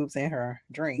Quaaludes in her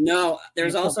drink. No,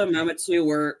 there's also a moment, too,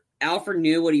 where Alfred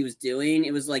knew what he was doing.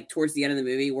 It was, like, towards the end of the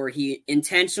movie where he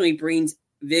intentionally brings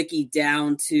Vicky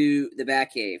down to the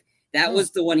Batcave. That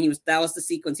was the one that was the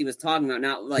sequence he was talking about,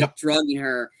 not, like, drugging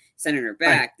her, sending her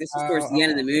back. Right. This is towards the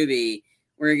end of the movie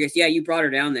where he goes, "Yeah, you brought her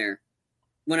down there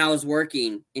when I was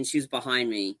working, and she was behind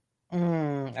me."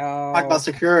 Talk about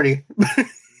security.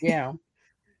 Yeah.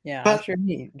 But, I'm sure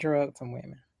he drugged some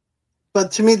women.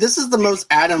 But to me, this is the most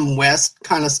Adam West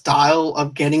kind of style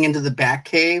of getting into the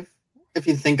Batcave, if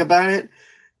you think about it,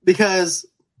 because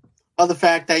of the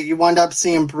fact that you wind up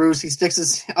seeing Bruce. He sticks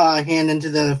his hand into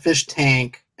the fish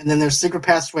tank, and then there's a secret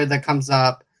password that comes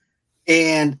up,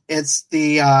 and it's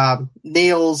the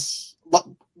nails.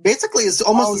 Basically, it's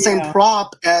almost the same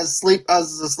prop as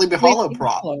the Sleepy Hollow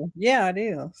prop. Yeah, it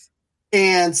is.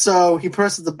 And so he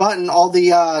presses the button. All the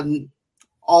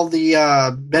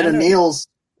bed of nails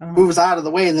moves out of the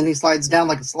way, and then he slides down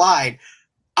like a slide.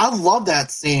 I love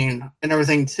that scene and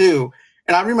everything too.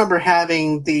 And I remember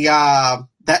having the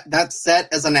that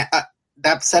set as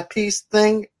that set piece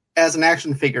thing as an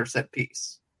action figure set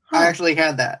piece. I actually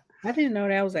had that. I didn't know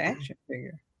that was an action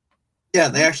figure. Yeah,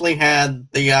 they actually had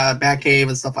the Batcave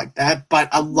and stuff like that, but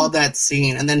I love that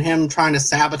scene. And then him trying to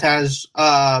sabotage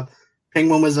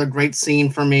Penguin was a great scene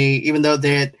for me, even though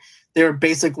they're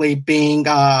basically being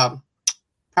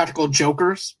practical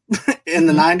jokers in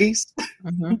the 90s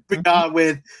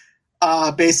with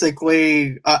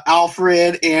basically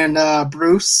Alfred and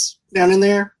Bruce down in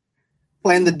there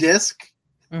playing the disc.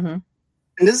 Mm-hmm.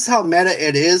 And this is how meta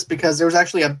it is, because there was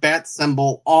actually a bat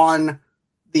symbol on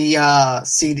the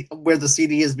CD where the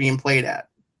CD is being played at.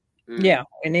 Yeah,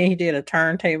 and then he did a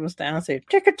turntables down and said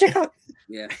chicka chicka.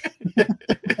 Yeah.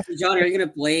 So John, are you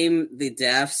gonna blame the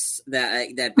deaths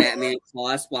that Batman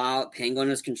caused while Penguin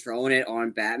was controlling it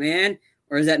on Batman,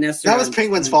 or is that necessary? That was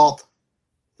Penguin's fault.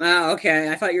 Oh, okay.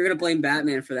 I thought you were gonna blame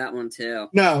Batman for that one too.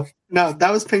 No,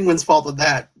 that was Penguin's fault with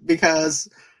that, because,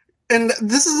 and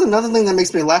this is another thing that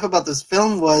makes me laugh about this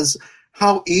film was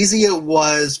how easy it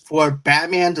was for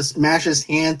Batman to smash his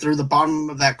hand through the bottom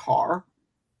of that car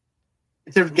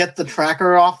to get the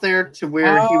tracker off there to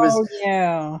where he was.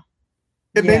 Yeah.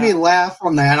 It made me laugh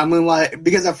on that. I mean, like,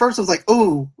 because at first I was like,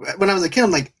 "Oh," when I was a kid,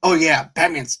 I'm like, "Oh yeah,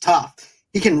 Batman's tough.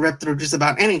 He can rip through just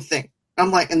about anything."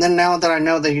 I'm like, and then now that I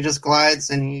know that he just glides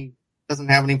and he doesn't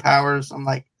have any powers, I'm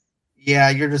like, "Yeah,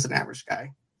 you're just an average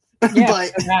guy." Yeah,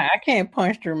 but I can't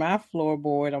punch through my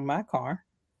floorboard on my car.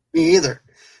 Me either.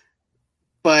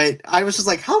 But I was just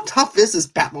like, how tough is this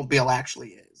Batmobile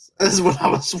actually is? This is what I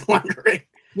was wondering.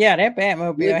 Yeah, that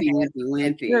Batmobile has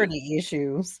security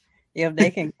issues if they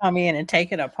can come in and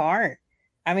take it apart.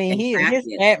 I mean, his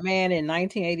Batman in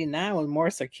 1989 was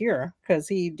more secure because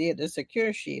he did the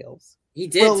secure shields. He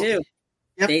did too.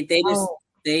 Yep.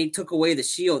 They took away the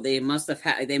shield. They must have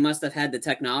had the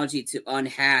technology to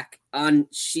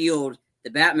unshield the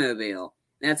Batmobile.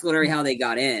 That's literally how they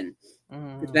got in.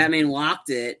 If Batman locked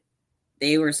it,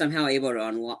 they were somehow able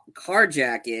to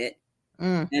carjack it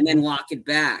and then lock it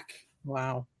back.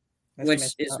 Wow. Which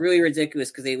is really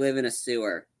ridiculous because they live in a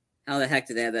sewer. How the heck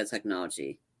did they have that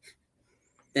technology?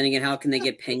 Then again, how can they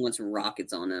get penguins and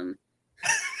rockets on them?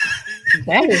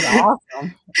 That is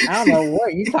awesome. I don't know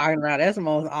what you're talking about. That's the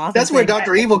most awesome. That's where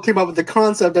Dr. Evil came up with the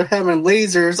concept of having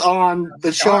lasers on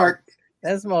the shark.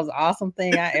 That's the most awesome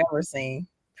thing I ever seen.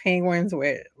 Penguins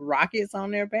with rockets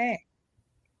on their back.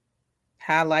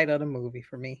 Highlight of the movie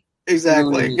for me.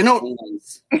 Exactly.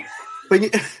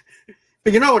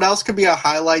 But you know what else could be a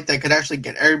highlight that could actually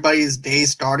get everybody's day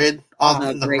started off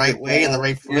in the right way and the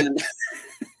right foot?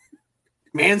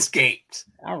 Manscaped.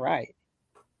 All right.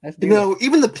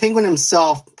 Even the penguin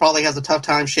himself probably has a tough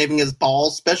time shaving his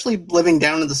balls, especially living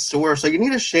down in the sewer. So you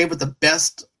need to shave with the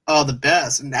best of the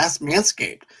best, and that's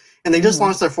Manscaped. And they just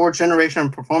launched their 4th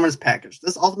generation performance package.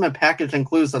 This ultimate package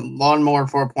includes the Lawnmower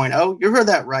 4.0. You heard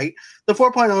that right. The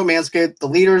 4.0 Manscaped, the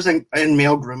leaders in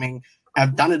male grooming,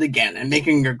 have done it again and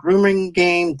making your grooming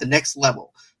game the next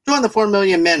level. Join the 4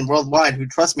 million men worldwide who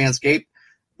trust Manscaped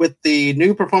with the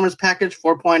new performance package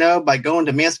 4.0 by going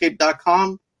to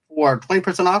manscaped.com for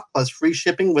 20% off plus free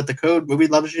shipping with the code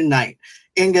MovieLoversUnite.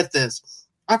 And get this,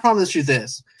 I promise you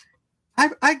this.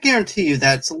 I guarantee you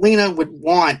that Selena would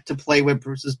want to play with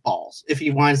Bruce's balls if he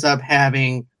winds up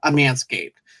having a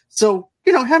Manscaped. So,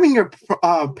 having your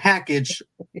package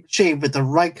shaved with the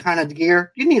right kind of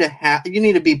gear, you need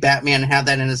to be Batman and have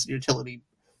that in his utility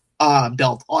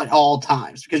belt at all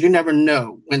times, because you never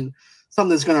know when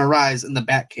something's going to arise in the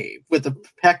Batcave. With the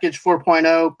package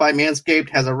 4.0 by Manscaped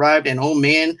has arrived, and oh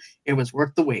man, it was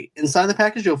worth the wait. Inside the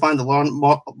package, you'll find the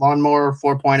Lawnmower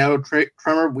 4.0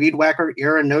 trimmer, Weed Whacker,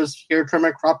 ear and nose hair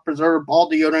trimmer, crop preserver,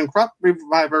 ball deodorant, crop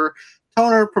reviver,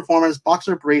 toner, performance,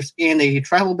 boxer briefs, and a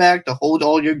travel bag to hold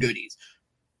all your goodies.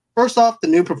 First off, the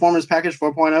new Performance Package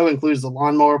 4.0 includes the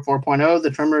Lawnmower 4.0.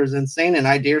 The trimmer is insane, and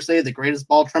I dare say the greatest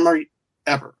ball trimmer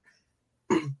ever.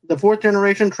 The 4th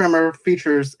generation trimmer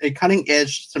features a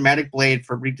cutting-edge somatic blade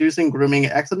for reducing grooming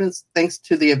accidents. Thanks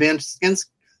to the advanced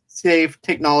skin-safe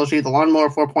technology, the Lawnmower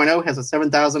 4.0 has a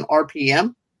 7,000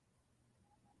 RPM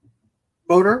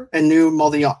motor, a new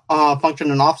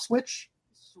multi-function and off switch,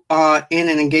 and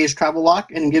an engaged travel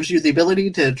lock, and gives you the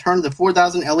ability to turn the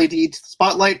 4,000 LED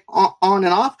spotlight on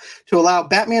and off to allow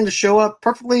Batman to show up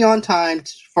perfectly on time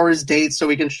for his date so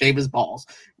he can shave his balls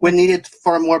when needed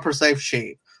for a more precise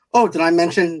shave. Oh, did I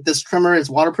mention this trimmer is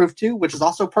waterproof too, which is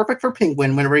also perfect for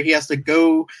Penguin whenever he has to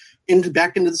go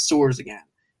back into the sewers again.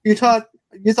 You thought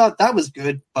that was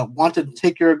good, but wanted to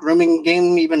take your grooming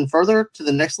game even further to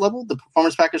the next level? The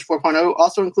Performance Package 4.0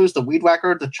 also includes the Weed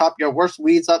Whacker to chop your worst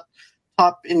weeds up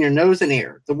top in your nose and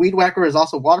ear. The Weed Whacker is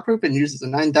also waterproof and uses a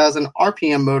 9,000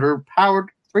 RPM motor powered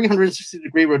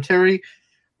 360-degree rotary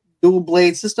dual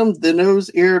blade system. The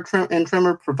nose, ear, and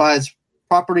trimmer provides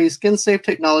property skin-safe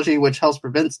technology which helps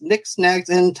prevent nicks, snags,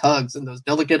 and tugs in those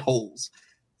delicate holes.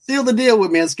 Seal the deal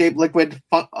with Manscaped liquid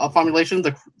formulation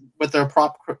with their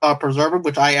prop preserver,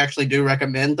 which I actually do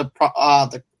recommend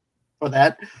for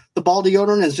that. The ball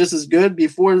deodorant is just as good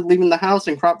before leaving the house,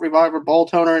 and Crop Reviver ball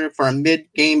toner for a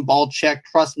mid-game ball check.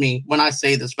 Trust me when I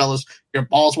say this, fellas, your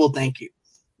balls will thank you.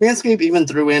 Manscaped even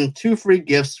threw in 2 free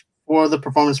gifts for the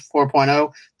Performance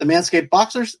 4.0, the Manscaped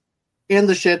Boxers and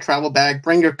the Shed Travel Bag.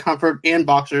 Bring your comfort and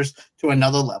boxers to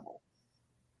another level.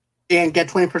 And get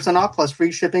 20% off plus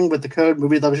free shipping with the code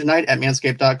MovieLoversUnite at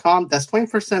Manscaped.com. That's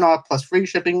 20% off plus free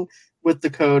shipping with the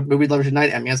code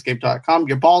MovieLoversUnite at Manscaped.com.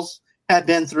 Your balls have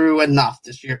been through enough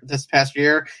this past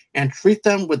year, and treat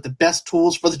them with the best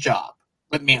tools for the job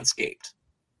with Manscaped.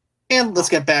 And let's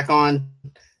get back on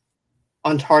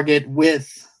target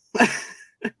with...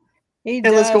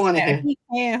 Let's go on ahead. He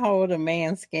can't hold a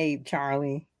Manscaped,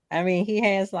 Charlie. I mean, he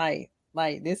has like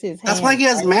this is. That's why he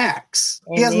has Max.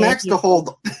 He has Max to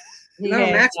hold.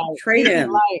 Max will trade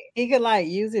him. He could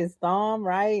use his thumb,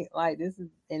 right? Like this is,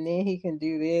 and then he can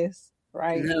do this,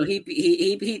 right? No,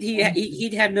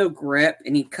 he'd have no grip,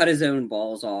 and he'd cut his own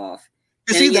balls off.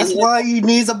 You see, that's why he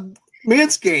needs a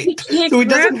Manscaped. So he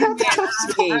doesn't have to cut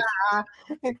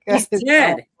He's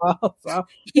dead.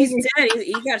 He's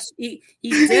dead.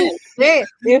 He's dead.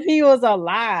 If he was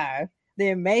alive,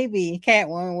 then maybe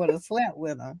Catwoman would have slept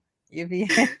with him. If he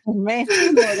had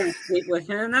sleep with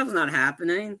him, that was not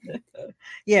happening.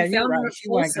 Yeah, you're right. She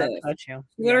wasn't gonna touch him.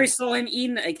 We already saw him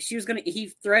eating.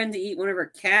 He threatened to eat one of her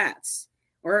cats,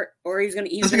 or he's gonna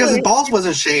eat. That's because his balls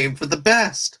wasn't shaved for the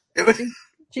best. She put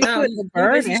the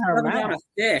bird in her mouth. On a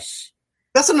fish.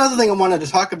 That's another thing I wanted to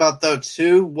talk about, though,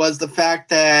 too, was the fact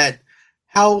that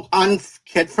how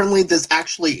unkid-friendly this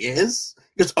actually is.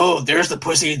 Because, there's the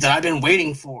pussy that I've been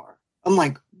waiting for. I'm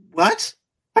like, what?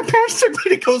 My parents took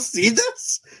me to go see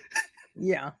this?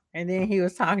 Yeah. And then he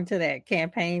was talking to that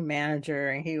campaign manager,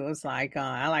 and he was like,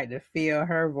 I like to fill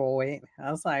her void.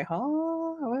 I was like,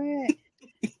 oh, what?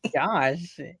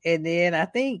 Gosh. And then I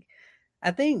think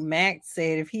Max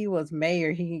said if he was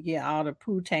mayor, he could get all the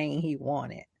poutine he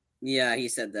wanted. Yeah, he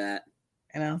said that.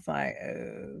 And I was like,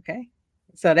 okay.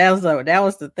 So that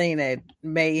was the thing that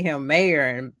made him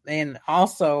mayor, and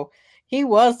also he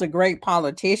was the great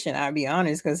politician. I'll be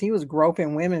honest, because he was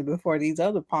groping women before these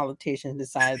other politicians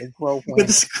decided to grope women.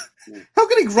 How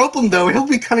can he grope them though? He'll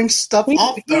be cutting stuff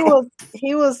off.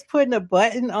 He was putting a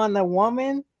button on the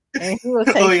woman, and he was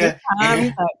taking his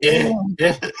time.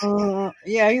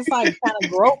 He's like kind of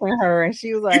groping her, and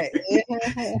she was like.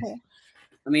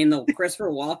 I mean, the Christopher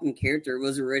Walken character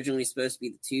was originally supposed to be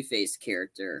the Two-Face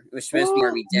character. It was supposed to be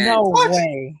Harvey Dent. No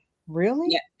way. Really?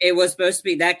 Yeah, it was supposed to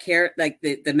be that character, like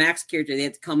the Max character. They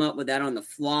had to come up with that on the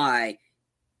fly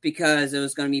because it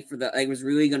was going to be it was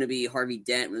really going to be Harvey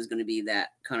Dent was going to be that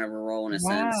kind of a role in a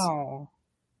sense.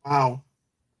 Wow.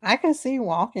 I can see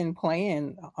Walken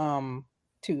playing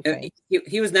Two-Face.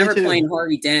 He was never playing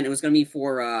Harvey Dent. It was going to be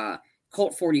for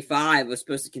Colt 45. It was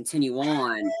supposed to continue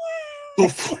on.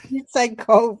 You say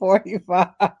Colt 45.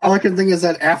 All I can think is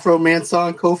that Afro Man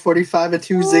song, Colt 45 and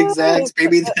 2 zigzags.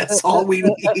 Baby, that's all we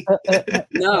need.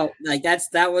 No, like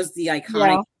that was the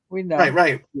iconic. Yeah, we know.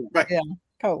 Right. Yeah,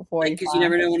 Colt 45. Because you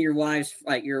never know when your wife's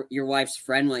your wife's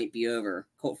friend might be over.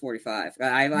 Colt 45.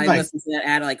 I listen to that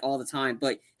ad like all the time.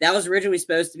 But that was originally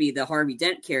supposed to be the Harvey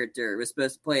Dent character. It was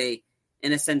supposed to play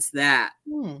in a sense that.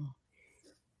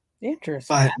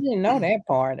 Interesting. I didn't know that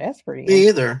part. That's pretty. Me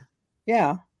either.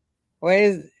 Yeah.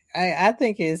 Well, I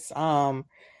think it's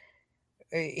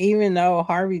even though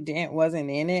Harvey Dent wasn't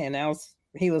in it, and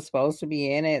he was supposed to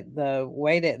be in it, the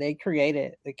way that they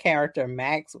created the character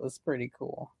Max was pretty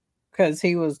cool because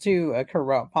he was too a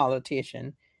corrupt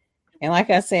politician. And like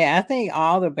I said, I think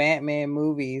all the Batman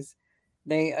movies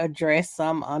they address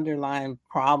some underlying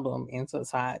problem in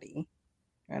society.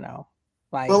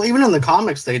 Well, even in the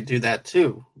comics they do that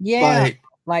too. Yeah,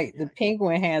 like the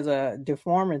Penguin has a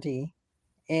deformity.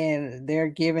 And they're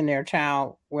giving their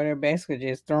child, they're basically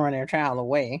just throwing their child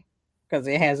away because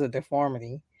it has a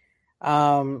deformity.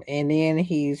 And then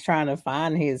he's trying to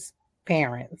find his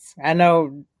parents. I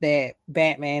know that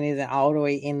Batman isn't all the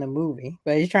way in the movie,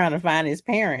 but he's trying to find his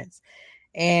parents.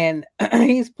 And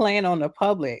he's playing on the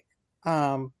public,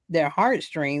 their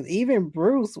heartstrings. Even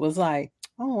Bruce was like,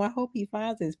 oh, I hope he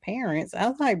finds his parents. I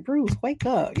was like, Bruce, wake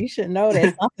up. You should know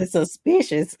that something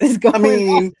suspicious is going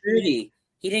on.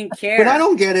 He didn't care. What I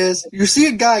don't get is you see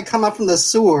a guy come up from the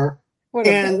sewer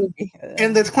and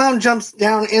the clown jumps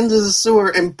down into the sewer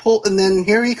and then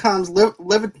here he comes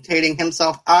levitating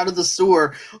himself out of the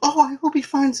sewer. Oh, I hope he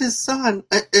finds his son,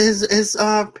 his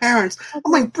parents.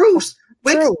 I'm like, Bruce,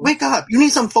 wake up. You need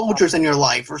some Folgers in your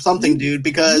life or something, dude,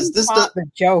 because this is the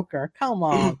Joker. Come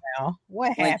on now.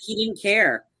 What happened? He didn't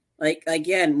care. Like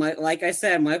again, like I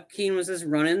said, Michael Keaton was just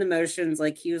running the motions.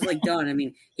 Like he was like done. I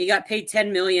mean, he got paid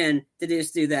 $10 million to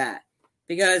just do that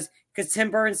because Tim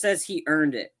Burton says he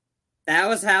earned it. That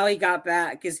was how he got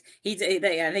back because I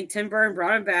think Tim Burton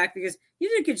brought him back because you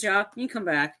did a good job. You can come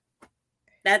back.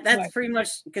 That's pretty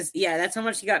much because that's how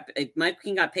much he got. Michael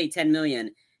Keaton got paid $10 million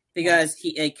because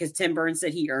Tim Burton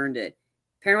said he earned it.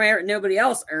 Apparently, nobody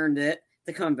else earned it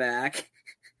to come back.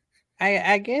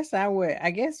 I guess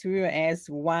we would ask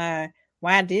why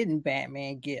didn't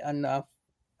Batman get enough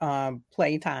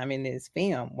playtime in this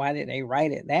film? Why did they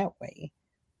write it that way?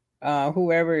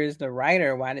 Whoever is the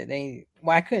writer,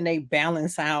 why couldn't they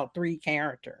balance out three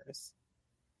characters?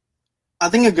 I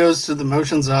think it goes to the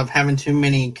motions of having too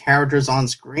many characters on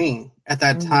screen at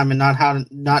that time and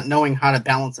not knowing how to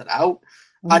balance it out.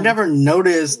 I never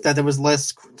noticed that there was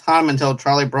less time until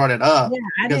Charlie brought it up. Yeah,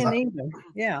 I didn't either.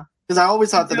 Yeah. Because I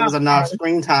always thought that there was enough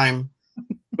screen time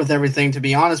with everything, to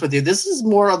be honest with you. This is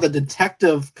more of a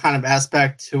detective kind of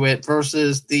aspect to it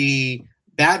versus the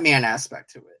Batman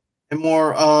aspect to it. And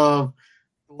more of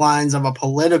the lines of a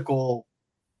political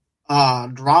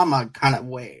drama kind of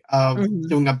way of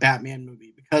doing a Batman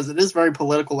movie. Because it is very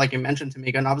political, like you mentioned,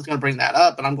 Tamika, and I was going to bring that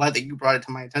up, but I'm glad that you brought it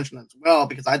to my attention as well,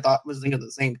 because I was thinking the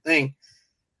same thing.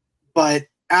 But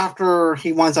after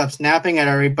he winds up snapping at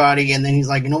everybody, and then he's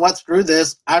like, you know what, screw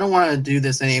this. I don't want to do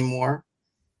this anymore.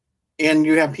 And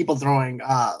you have people throwing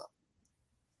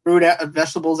fruit,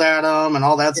 vegetables at him and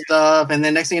all that stuff. And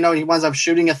then next thing you know, he winds up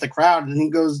shooting at the crowd, and he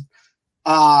goes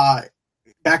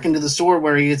back into the store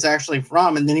where he is actually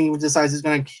from. And then he decides he's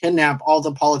going to kidnap all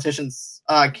the politicians'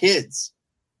 kids.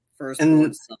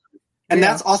 And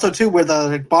that's also too where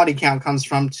the body count comes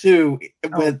from too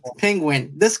with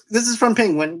Penguin. This is from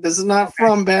Penguin. This is not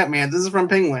from Batman. This is from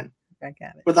Penguin. I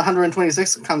got it. Where the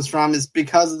 126 comes from is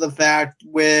because of the fact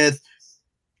with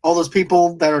all those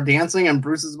people that are dancing, and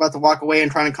Bruce is about to walk away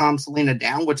and trying to calm Selena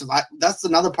down, which is that's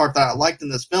another part that I liked in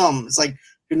this film. It's like,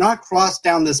 do not cross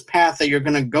down this path that you're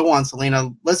going to go on, Selena.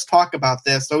 Let's talk about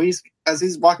this. So as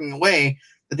he's walking away,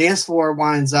 the dance floor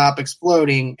winds up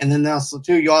exploding, and then also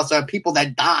too, you also have people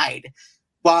that died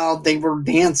while they were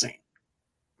dancing.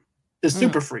 The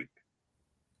super freak.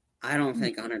 I don't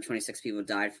think 126 people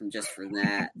died from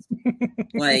that.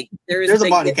 Like there's a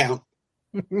body count.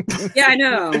 Yeah, I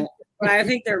know. But I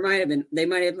think they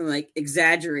might have been like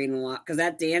exaggerating a lot, because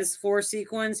that dance floor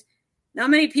sequence, not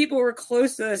many people were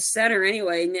close to the center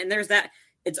anyway. And there's that,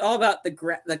 it's all about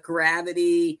the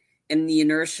gravity and the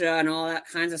inertia and all that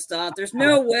kinds of stuff. There's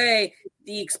no way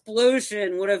the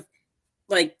explosion would have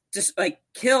just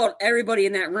killed everybody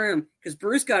in that room, because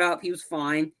Bruce got up, he was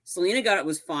fine. Selena got up,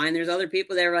 was fine. There's other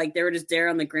people there, they were just there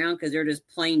on the ground because they're just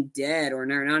plain dead, or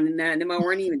they're not in that. They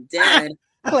weren't even dead.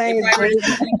 Trying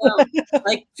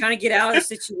to get out of the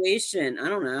situation. I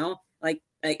don't know. Like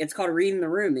it's called reading the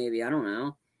room, maybe. I don't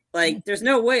know. There's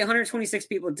no way 126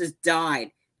 people just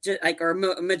died. Or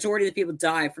a majority of the people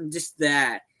died from just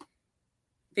that.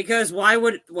 Because why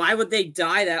would they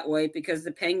die that way? Because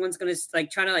the Penguin's gonna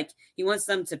he wants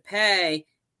them to pay.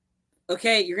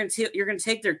 Okay, you're gonna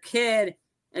take their kid,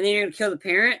 and then you're gonna kill the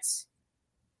parents.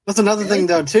 That's another thing,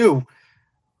 though, too.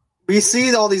 We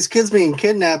see all these kids being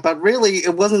kidnapped, but really,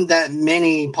 it wasn't that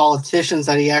many politicians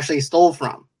that he actually stole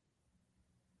from.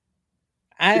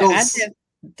 I just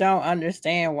don't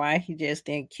understand why he just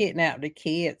didn't kidnap the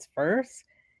kids first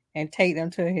and take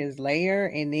them to his lair,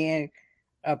 and then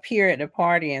appear at the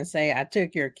party and say, "I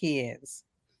took your kids."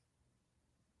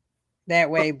 That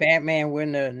way, Batman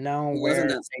wouldn't have known where. Wasn't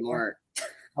that smart?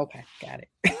 Okay, got it.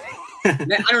 I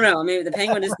don't know. I mean, the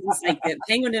Penguin the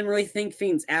Penguin didn't really think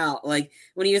things out. Like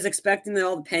when he was expecting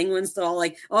all the Penguins to all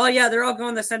oh yeah, they're all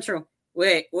going to Central.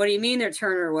 Wait, what do you mean they're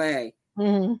turning away?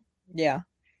 Mm-hmm. Yeah.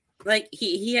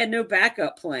 He had no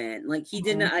backup plan. He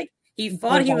didn't he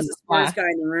thought he was the smartest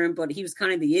guy in the room, but he was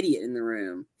kind of the idiot in the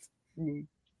room. Mm-hmm.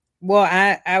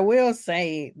 Well, I will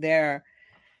say there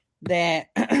that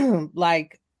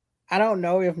I don't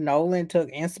know if Nolan took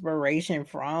inspiration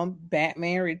from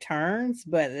Batman Returns,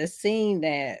 but the scene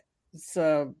that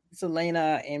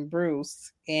Selena and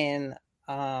Bruce in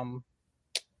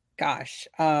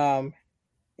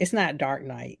it's not Dark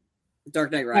Knight.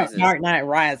 Dark Knight Rises. No, Dark Knight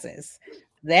Rises.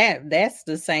 That's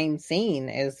the same scene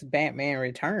as Batman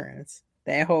Returns.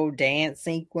 That whole dance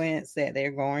sequence that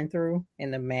they're going through in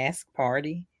the mask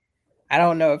party. I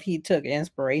don't know if he took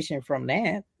inspiration from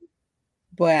that,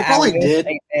 but he probably did.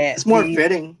 It's more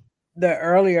fitting. The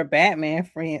earlier Batman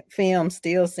films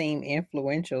still seem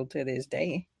influential to this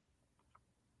day.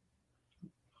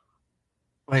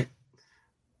 Right.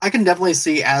 I can definitely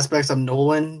see aspects of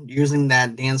Nolan using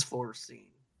that dance floor scene.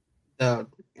 And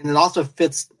it also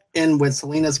fits in with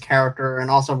Selena's character and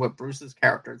also with Bruce's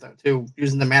character, though, too,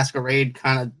 using the masquerade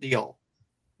kind of deal.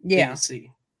 Yeah.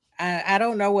 I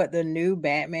don't know what the new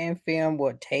Batman film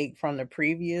would take from the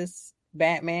previous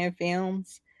Batman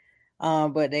films,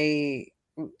 but I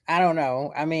don't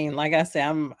know. I mean, like I said,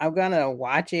 I'm gonna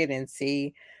watch it and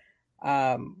see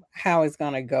how it's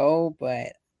gonna go,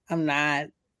 but I'm not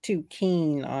too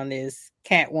keen on this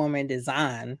Catwoman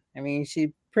design. I mean,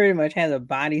 she pretty much has a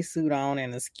bodysuit on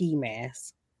and a ski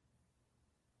mask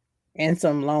and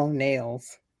some long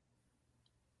nails.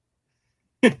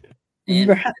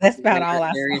 And that's about all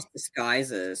I various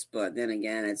disguises, but then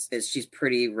again, it's she's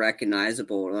pretty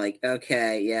recognizable.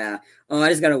 Okay, yeah. Oh, I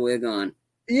just got a wig on.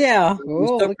 Yeah,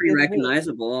 still pretty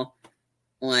recognizable.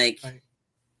 I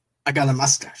got a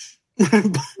mustache.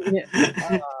 Can't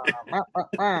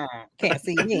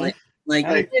see me. I'm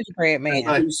a gingerbread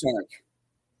man.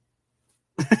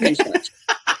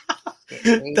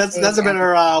 That's a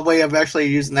better way of actually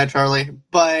using that, Charlie.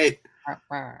 But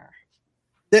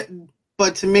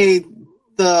to me,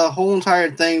 the whole entire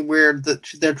thing where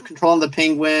they're controlling the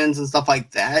penguins and stuff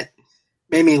like that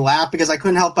made me laugh, because I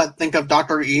couldn't help but think of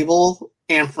Dr. Evil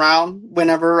and frown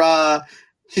whenever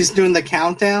she's doing the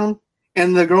countdown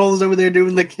and the girl is over there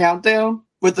doing the countdown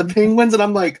with the penguins, and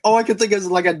I'm like, oh, I could think of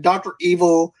like a Dr.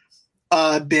 Evil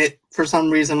bit for some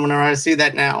reason whenever I see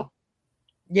that now.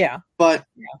 Yeah, but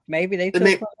maybe they took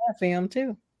from that film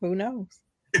too. Who knows?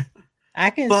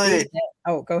 I can see that.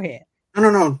 Oh, go ahead.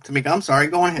 No, Tamika, I'm sorry.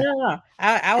 Go ahead. No.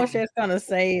 I was just gonna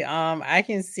say, I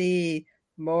can see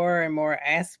more and more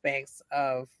aspects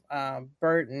of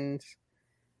Burton's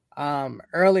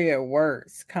earlier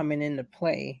works coming into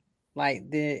play, like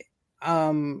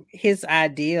his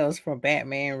ideas for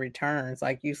Batman Returns,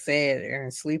 like you said, are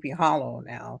in Sleepy Hollow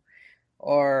now,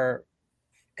 or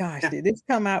gosh, did this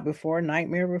come out before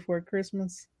Nightmare Before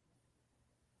Christmas?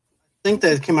 think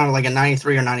that it came out like in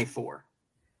 93 or 94.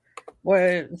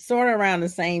 Well, sort of around the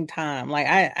same time. Like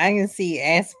I can see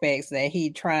aspects that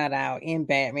he tried out in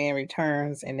Batman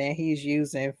Returns and that he's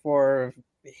using for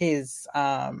his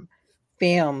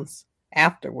films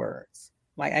afterwards.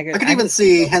 Like I could even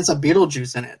see hence a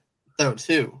Beetlejuice in it though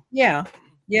too. Yeah,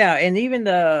 and even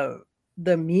the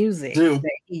music that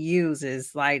he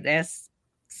uses, like that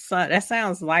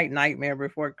sounds like Nightmare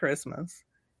Before Christmas.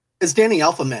 It's Danny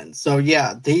Elfman, so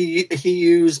yeah, he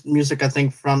used music I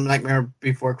think from Nightmare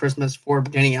Before Christmas for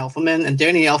Danny Elfman, and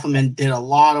Danny Elfman did a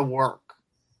lot of work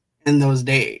in those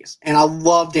days, and I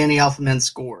love Danny Elfman's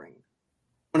scoring.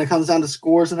 When it comes down to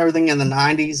scores and everything in the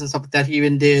 90s and stuff like that, he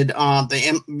even did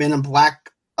the Men in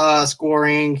Black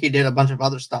scoring. He did a bunch of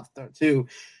other stuff though too.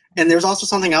 And there's also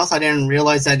something else I didn't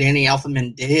realize that Danny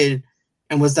Elfman did,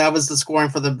 and that was the scoring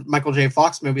for the Michael J.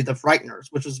 Fox movie, The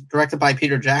Frighteners, which was directed by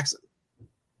Peter Jackson.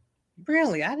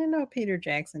 Really? I didn't know Peter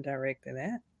Jackson directed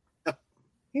that. Yep.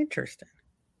 Interesting.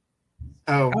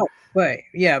 Oh, but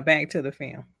yeah, back to the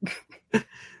film.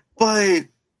 But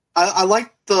I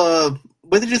like the...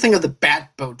 What did you think of the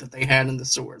bat boat that they had in the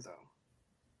sewer, though?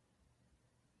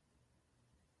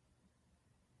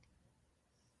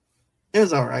 It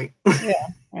was all right.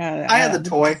 Yeah. I had the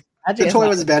toy. The toy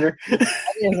was better. I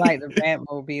just like the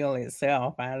Batmobile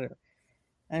itself. I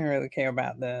didn't really care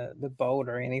about the boat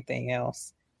or anything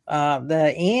else.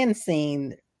 The end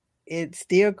scene, it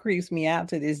still creeps me out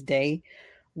to this day,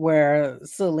 where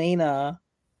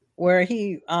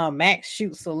Max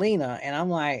shoots Selina, and I'm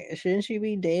like, shouldn't she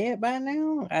be dead by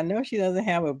now? I know she doesn't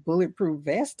have a bulletproof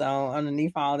vest on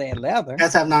underneath all that leather.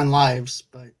 Cats have 9 lives,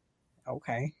 but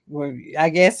okay. Well, I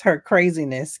guess her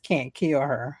craziness can't kill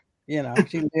her. You know,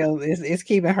 it's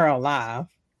keeping her alive.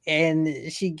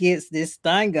 And she gets this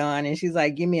stun gun, and she's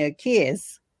like, "Give me a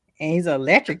kiss." And he's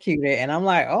electrocuted, and I'm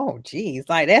like, "Oh, geez!"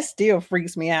 Like that still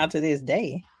freaks me out to this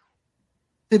day.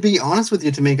 To be honest with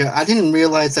you, Tamika, I didn't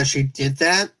realize that she did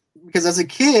that because as a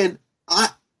kid, I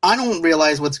don't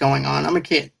realize what's going on. I'm a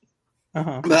kid,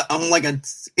 but I'm like a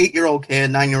 8-year-old kid,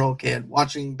 9-year-old kid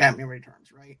watching Batman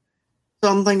Returns, right?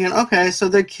 So I'm thinking, okay, so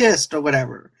they kissed or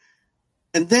whatever,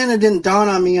 and then it didn't dawn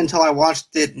on me until I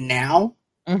watched it now.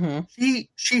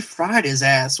 She fried his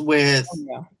ass with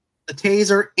the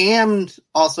taser and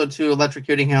also to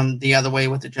electrocuting him the other way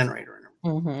with the generator.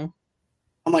 I'm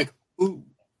like, ooh.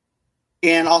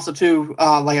 And also, too,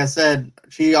 like I said,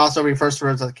 she also refers to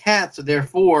her as a cat, so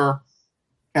therefore,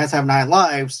 cats have 9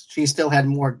 lives. She still had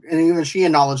more, and even she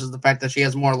acknowledges the fact that she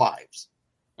has more lives.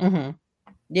 Yeah.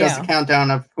 Just a countdown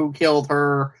of who killed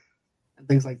her and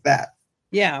things like that.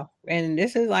 Yeah, and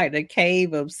this is like the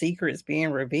cave of secrets being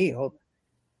revealed,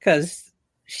 because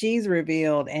she's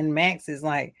revealed, and Max is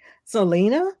like,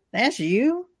 Selina, that's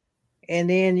you? And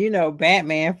then, you know,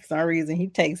 Batman, for some reason, he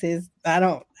takes his, I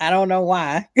don't know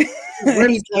why. he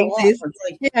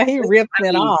rips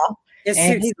it off. His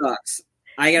suit sucks.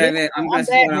 I gotta admit, I'm gonna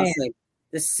say what I'll say.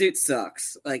 The suit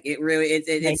sucks. Like it really,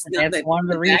 it's not that one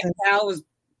of the reasons. That was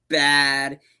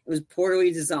bad. It was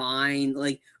poorly designed.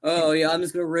 Like, oh yeah, I'm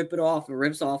just gonna rip it off. It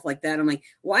rips off like that. I'm like,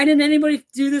 why didn't anybody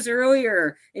do this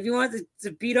earlier? If you wanted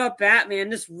to beat up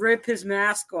Batman, just rip his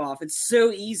mask off. It's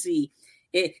so easy.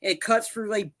 It cuts through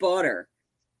like butter.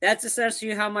 That's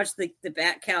essentially how much the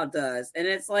Bat Cow does, and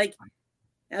it's like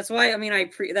that's why. I mean,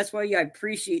 that's why I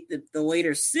appreciate the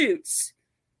later suits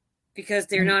because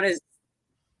they're not as.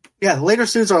 Yeah, the later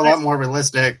suits are a lot more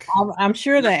realistic. I'm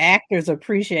sure the actors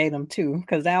appreciate them too,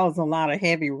 because that was a lot of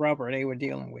heavy rubber they were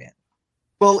dealing with.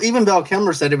 Well, even Val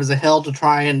Kilmer said it was a hell to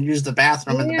try and use the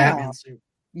bathroom in the Batman suit.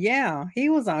 Yeah, he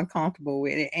was uncomfortable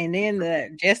with it, and then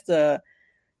the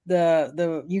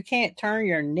you can't turn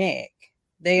your neck.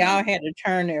 They all had to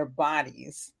turn their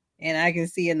bodies, and I can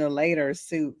see in the later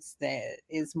suits that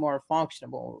it's more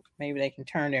functional. Maybe they can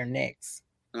turn their necks.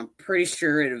 I'm pretty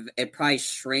sure it probably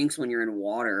shrinks when you're in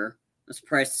water. I'm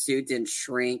surprised the suit didn't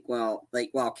shrink while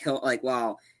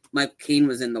Michael Keaton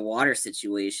was in the water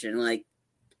situation. Like,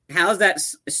 how's that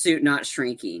suit not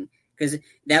shrinking? Because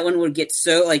that one would get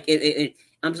so like it.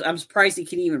 I'm surprised he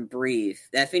can even breathe.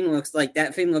 That thing looked like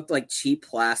cheap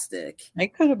plastic.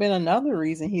 It could have been another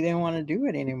reason he didn't want to do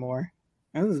it anymore.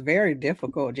 It was very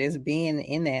difficult just being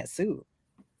in that suit.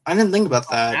 I didn't think about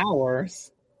that.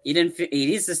 Hours. He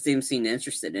just didn't seem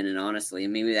interested in it, honestly.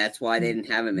 And maybe that's why they didn't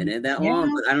have him in it that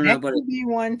long. But I don't know. But could be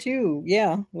one too.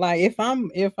 Yeah, like if I'm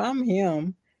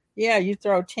him, yeah, you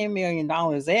throw $10 million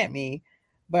at me,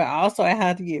 but also I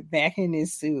have to get back in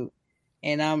this suit.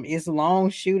 And it's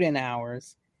long shooting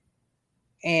hours,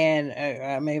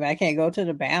 and maybe I can't go to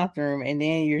the bathroom, and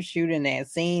then you're shooting that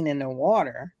scene in the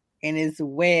water, and it's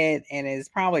wet, and it's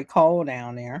probably cold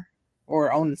down there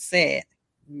or on the set.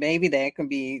 maybe that could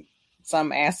be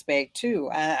some aspect too.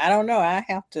 I don't know. I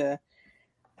have to.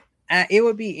 It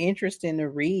would be interesting to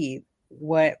read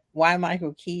why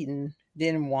Michael Keaton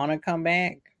didn't want to come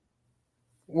back.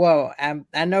 Well,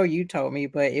 I know you told me,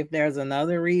 but if there's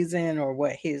another reason or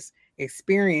what his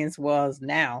experience was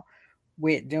now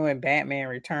with doing Batman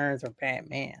Returns or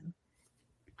Batman.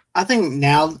 I think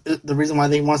now the reason why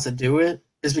they wants to do it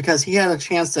is because he had a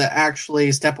chance to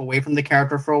actually step away from the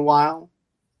character for a while.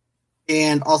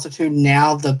 And also, too,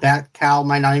 now the Bat Cowl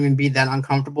might not even be that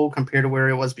uncomfortable compared to where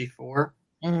it was before.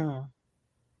 Mm-hmm.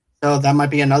 So that might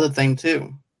be another thing,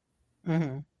 too.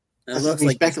 Mm-hmm. It looks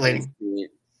like speculating.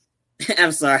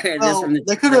 I'm sorry. Well,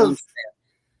 they could have.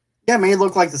 Yeah, it may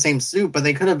look like the same suit, but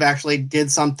they could have actually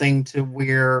did something to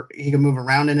where he could move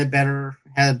around in it better,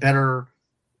 had a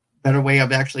better way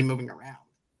of actually moving around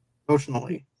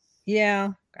emotionally.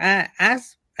 Yeah, I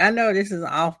know this is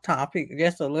off topic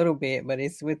just a little bit, but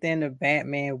it's within the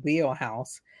Batman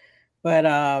wheelhouse. But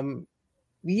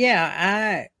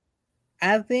yeah,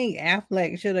 I think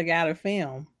Affleck should have got a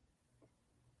film.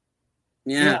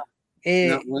 Yeah,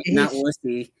 not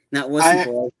wussy, not wussy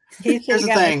boy. He should have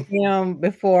got a film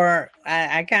before.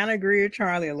 I kind of agree with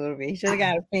Charlie a little bit. He should have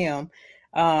got a film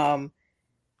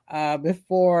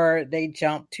before they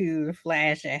jumped to the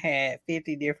Flash and had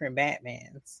 50 different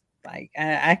Batmans. Like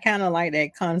I kind of like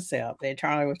that concept that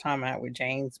Charlie was talking about with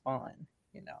James Bond.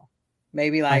 You know,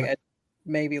 maybe like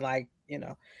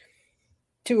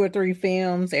 2 or 3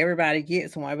 films. Everybody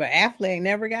gets one, but Affleck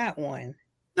never got one.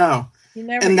 No, he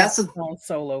never got his own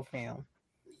solo film.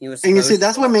 And you see,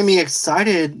 that's what made me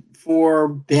excited for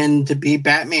Ben to be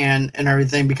Batman and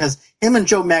everything, because him and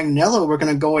Joe Manganiello were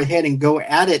going to go ahead and go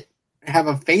at it, have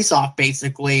a face-off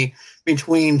basically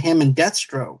between him and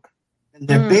Deathstroke. And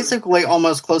they're basically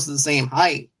almost close to the same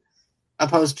height,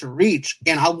 opposed to reach.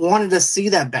 And I wanted to see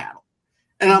that battle.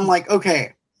 And I'm like,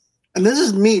 okay. And this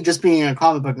is me just being a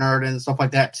comic book nerd and stuff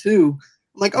like that too.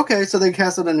 I'm like, okay, so they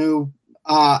casted a new...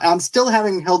 I'm still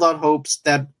having held out hopes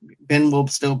that Ben will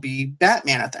still be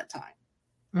Batman at that time.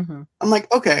 Mm-hmm. I'm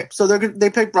like, okay, so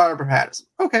they picked Robert Pattinson.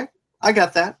 Okay, I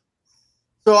got that.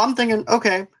 So I'm thinking,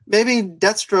 okay, maybe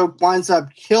Deathstroke winds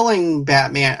up killing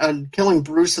Batman, killing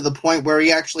Bruce to the point where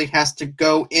he actually has to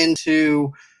go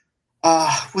into,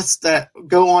 what's that?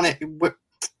 Go on it.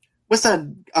 What's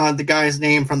that? The guy's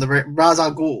name from the Ra's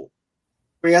al Ghul,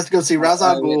 where he has to go see Ra's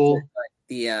al Ghul.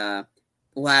 The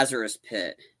Lazarus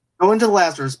Pit. Go into the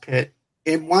Lazarus Pit.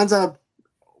 It winds up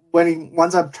when he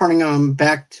winds up turning him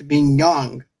back to being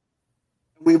young.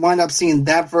 We wind up seeing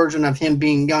that version of him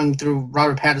being young through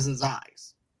Robert Pattinson's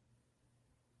eyes.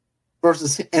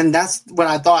 And that's what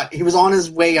I thought. He was on his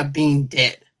way of being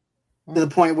dead, to the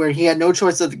point where he had no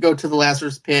choice but to go to the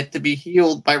Lazarus Pit to be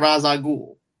healed by Ra's al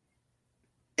Ghul.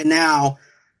 And now,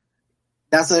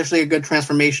 that's actually a good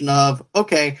transformation of,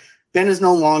 okay, Ben is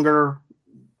no longer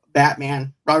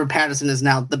Batman. Robert Pattinson is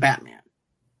now the Batman.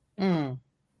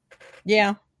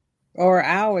 Yeah. Or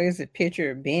I always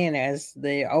picture Ben as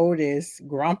the oldest,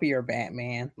 grumpier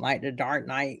Batman, like the Dark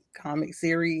Knight comic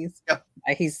series. Yep.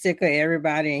 Like he's sick of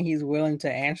everybody and he's willing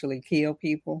to actually kill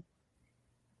people.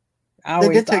 They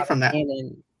did take from that.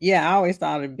 I always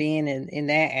thought of being in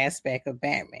that aspect of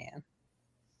Batman.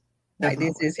 Like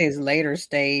Definitely. This is his later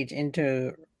stage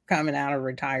into coming out of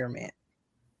retirement.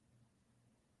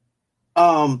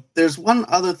 There's one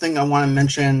other thing I want to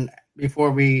mention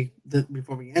before we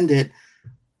end it.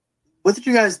 What did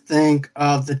you guys think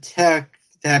of the tech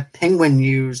that Penguin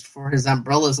used for his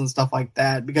umbrellas and stuff like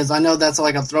that? Because I know that's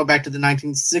like a throwback to the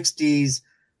 1960s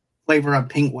flavor of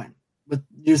Penguin, with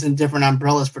using different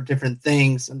umbrellas for different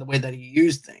things and the way that he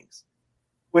used things,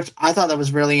 which I thought that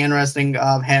was really interesting,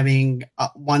 of having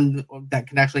one that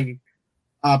can actually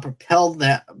propel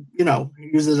that,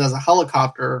 use it as a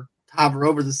helicopter to hover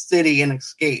over the city and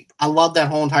escape. I love that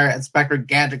whole entire Inspector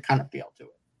Gadget kind of feel to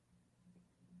it.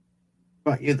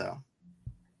 What about you, though?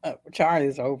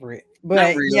 Charlie's over it,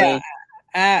 but really. Yeah,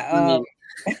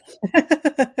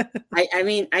 I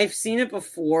mean, I've seen it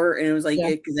before, and it was like,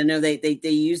 because I know they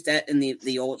used that in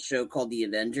the old show called The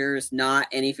Avengers, not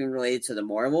anything related to the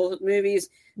Marvel movies,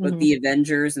 but The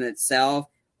Avengers in itself.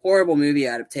 Horrible movie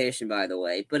adaptation, by the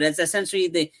way, but it's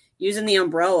essentially using the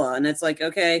umbrella, and it's like,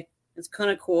 okay, it's kind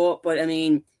of cool, but I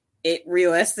mean, there's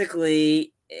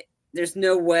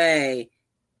no way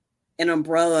an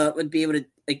umbrella would be able to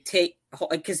take,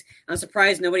 because I'm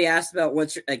surprised nobody asked about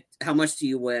how much do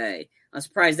you weigh. I'm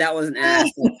surprised that wasn't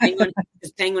asked.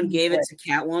 Penguin gave it to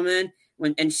Catwoman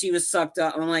and she was sucked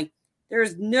up. I'm like,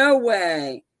 there's no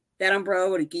way that umbrella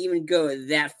would even go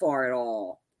that far at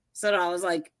all. So I was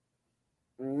like,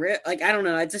 I don't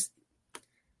know.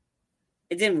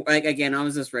 it didn't like again. I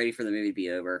was just ready for the movie to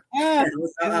be over. Uh,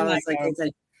 I was like, it's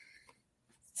like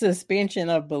suspension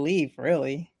of belief,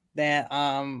 really. That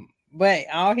but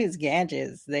all his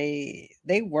gadgets, they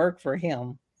work for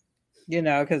him,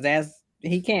 because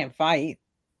he can't fight.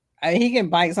 He can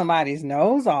bite somebody's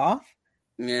nose off,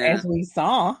 as we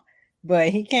saw, but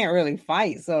he can't really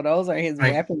fight. So those are his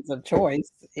weapons of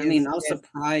choice. I mean, I was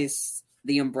surprised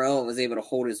the umbrella was able to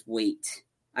hold his weight.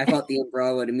 I thought the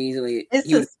umbrella would immediately. It's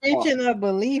suspension of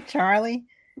belief, Charlie.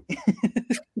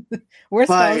 We're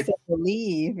supposed to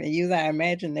believe and use our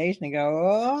imagination and go,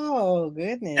 "Oh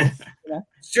goodness!"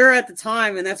 Sure, at the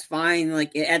time, and that's fine.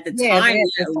 Like at the time,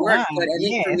 it worked. But I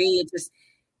think for me, it's just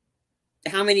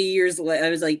how many years later? I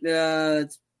was like,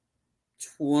 it's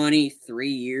 23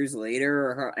 years later,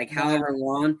 or like however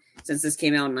long since this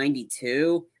came out in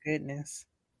 92. Goodness.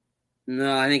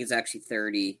 No, I think it's actually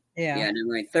 30. Yeah,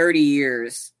 like 30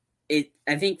 years.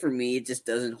 I think for me, it just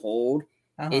doesn't hold.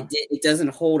 It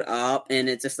doesn't hold up, and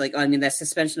it's just like, I mean, that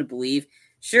suspension of belief.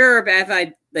 Sure, but if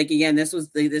I again, this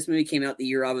movie came out the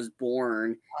year I was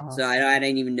born, so I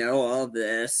didn't even know all of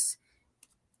this.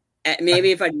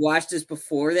 Maybe if I'd watched this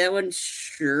before that one,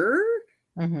 sure.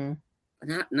 Mm-hmm.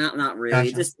 Not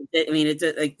really. Gotcha. Just I mean, it's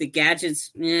like the gadgets.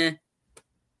 Yeah.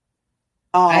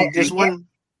 Just one.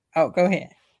 Oh, go ahead.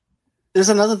 There's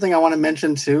another thing I want to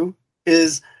mention too.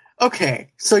 Is okay.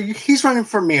 So he's running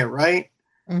for mayor, right?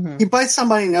 Mm-hmm. He bites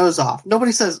somebody's nose off.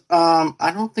 Nobody says,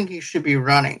 I don't think he should be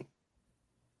running.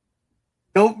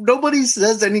 Nobody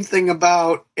says anything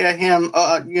about him.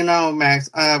 Max,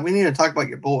 we need to talk about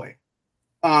your boy.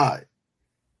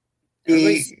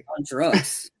 He's on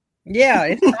drugs. Yeah,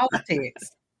 it's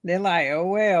politics. They're like, oh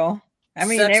well. I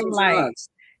mean, they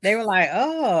were like,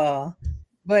 oh,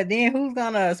 but then who's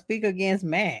gonna speak against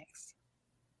Max?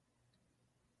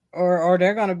 Or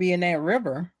they're gonna be in that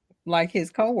river. Like his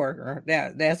coworker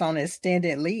that's on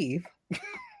extended leave.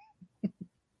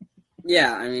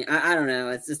 Yeah, I mean, I don't know.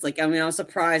 It's just like, I mean, I was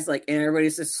surprised. Like, and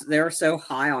everybody's just they're so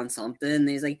high on something. And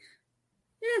he's like,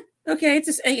 okay,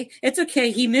 it's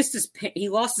okay. He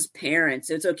lost his parents.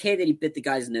 So it's okay that he bit the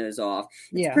guy's nose off.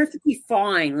 It's perfectly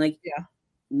fine. Like,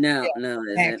 no,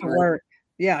 it isn't. Work.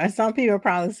 Yeah, and some people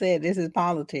probably said this is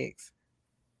politics.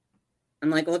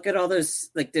 I'm like, look at all those.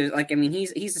 Like, there's like, I mean,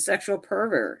 he's a sexual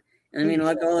pervert. I mean,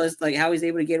 like all this, like how he's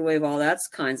able to get away with all that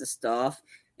kinds of stuff,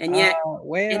 and yet,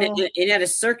 and at a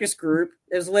circus group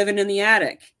that was living in the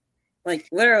attic, like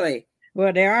literally.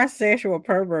 Well, there are sexual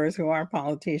perverts who are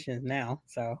politicians now,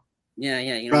 so yeah,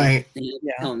 you right.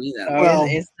 Tell me that. So well,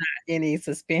 it's not any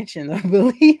suspension of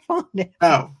belief on that.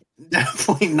 No,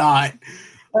 definitely not.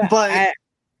 But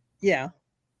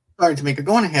sorry, Tamika,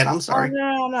 go on ahead. I'm sorry.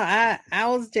 Oh, no. I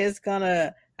was just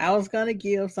gonna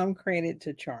give some credit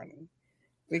to Charlie.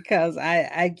 Because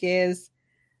I guess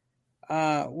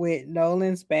with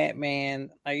Nolan's Batman,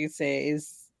 like you said,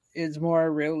 is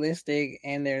more realistic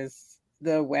and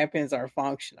the weapons are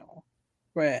functional.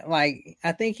 But like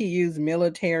I think he used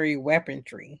military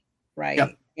weaponry, right?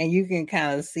 Yep. And you can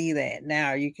kind of see that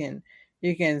now. You can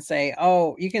say,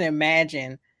 oh, you can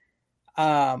imagine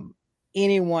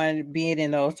anyone being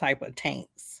in those type of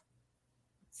tanks.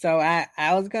 So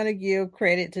I was gonna give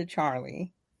credit to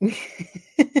Charlie.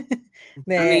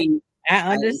 I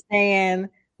understand.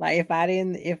 Like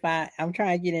I'm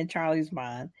trying to get in Charlie's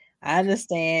mind. I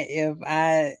understand if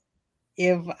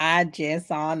I just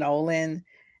saw Nolan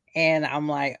and I'm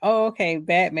like, oh, okay,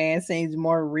 Batman seems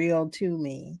more real to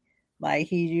me. Like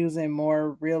he's using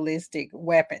more realistic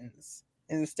weapons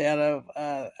instead of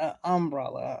an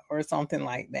umbrella or something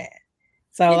like that.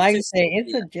 So like I said,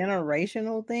 it's a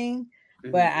generational thing,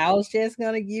 but I was just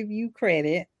going to give you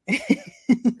credit.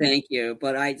 Thank you.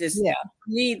 But I just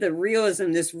need the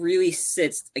realism. This really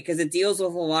sits because it deals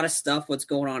with a lot of stuff. What's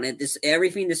going on and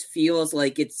everything just feels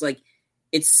like it's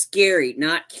scary,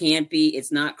 not campy.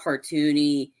 It's not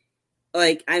cartoony.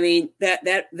 Like, I mean,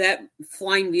 that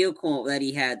flying vehicle that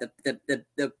he had,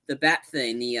 the bat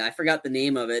thing, I forgot the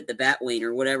name of it, the Batwing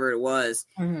or whatever it was.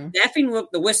 Mm-hmm. That thing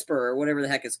looked, the Whisperer or whatever the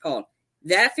heck it's called.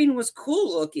 That thing was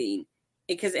cool looking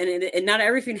because, and not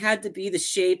everything had to be the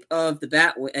shape of the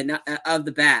bat of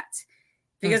the bat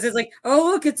because it's like,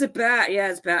 oh look, it's a bat.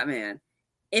 Yeah, it's Batman.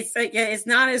 It's like it's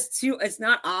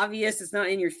not obvious. It's not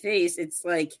in your face. It's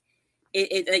like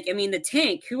like I mean, the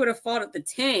tank. Who would have thought that the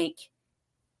tank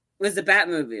was the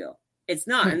Batmobile? It's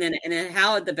not. And then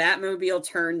how the Batmobile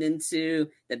turned into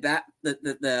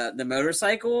the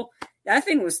motorcycle. That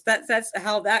thing was that's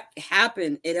how that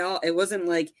happened. It wasn't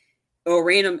like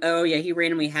random. Oh yeah, he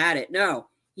randomly had it. No,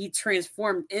 he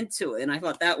transformed into it, and I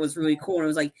thought that was really cool. And it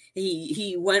was like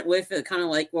he went with it, kind of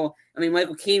like, well, I mean,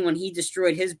 Michael Caine when he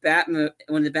destroyed his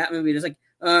when the Batmobile was like,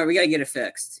 we got to get it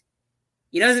fixed.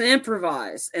 He doesn't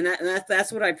improvise, and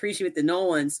that's what I appreciate with the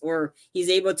Nolans. Or he's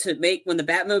able to make, when the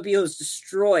Batmobile is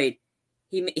destroyed,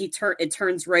 it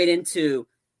turns right into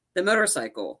the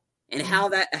motorcycle, and how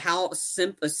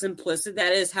simplistic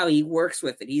that is. How he works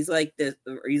with it. He's like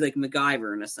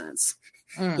MacGyver in a sense.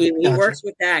 He works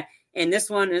with that, and this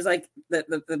one is like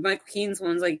the Michael Keaton's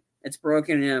one's like, it's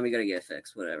broken, and we got to get it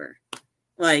fixed, whatever.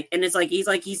 Like, and it's like he's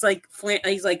like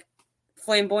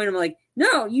flamboyant. I'm like,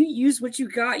 no, you use what you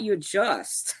got, you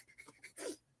adjust.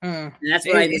 And that's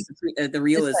what the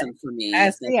realism for me.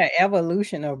 I see an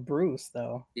evolution of Bruce,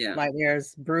 though. Yeah, like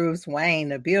there's Bruce Wayne,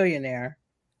 the billionaire,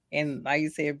 and like you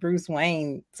said, Bruce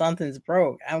Wayne, something's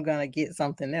broke, I'm gonna get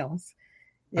something else.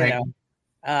 You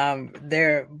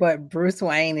know, but Bruce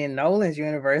Wayne in Nolan's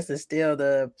universe is still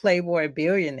the playboy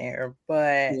billionaire,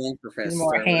 but he's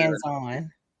more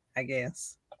hands-on, I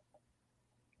guess.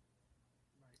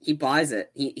 He buys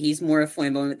it. He's more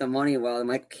flamboyant with the money, while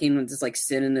Michael Keaton would just like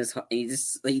sit in his.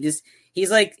 He's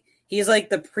like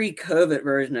the pre-COVID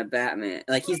version of Batman.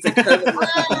 Like he's the COVID version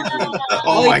of Batman.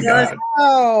 Oh my god!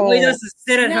 All he does is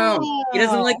sit at home. He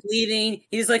doesn't like leaving.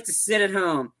 He just likes to sit at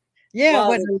home. Yeah,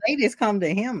 but the ladies come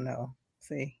to him though.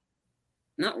 See,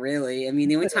 not really. I mean,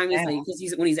 the only time is like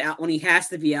because when he has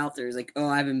to be out there, he's like, oh,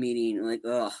 I have a meeting. I'm like,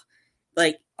 ugh.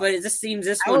 Like, but it just seems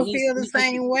this one. I would feel the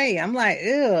same way. I'm like,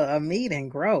 ew, a meeting,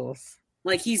 gross.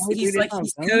 Like he's this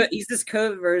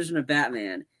COVID version of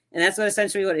Batman, and that's what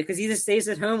essentially what, because he just stays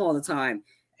at home all the time.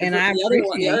 And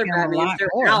the other Batman,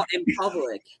 they're out in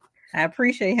public. I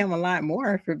appreciate him a lot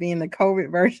more for being the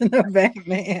COVID version of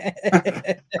Batman.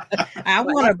 I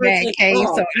want a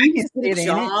Batcave so I can sit in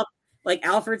it. Like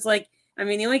Alfred's like, I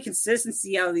mean, the only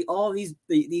consistency out of all these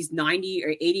 90 or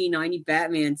 80, 90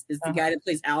 Batmans is the guy that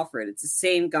plays Alfred. It's the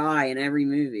same guy in every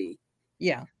movie.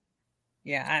 Yeah.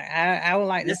 Yeah, I would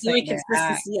like to say the only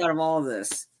consistency out of all of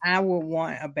this. I would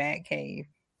want a Batcave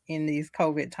in these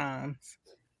COVID times,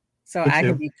 so I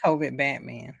can be COVID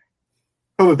Batman.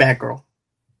 COVID Batgirl.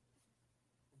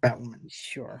 Batwoman.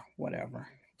 Sure, whatever.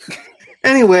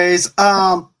 Anyways,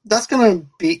 that's gonna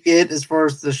be it as far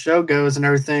as the show goes and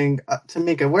everything.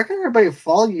 Tamika, where can everybody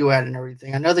follow you at and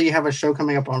everything? I know that you have a show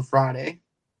coming up on Friday.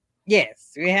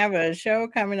 Yes, we have a show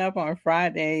coming up on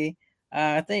Friday.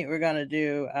 I think we're gonna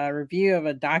do a review of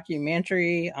a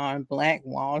documentary on Black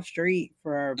Wall Street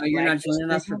for. Oh, you're not joining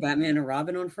us for Batman and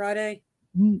Robin on Friday?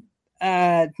 No.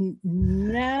 I'm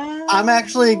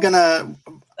actually gonna.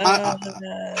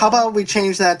 How about we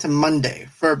change that to Monday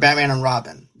for Batman and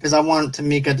Robin? Because I want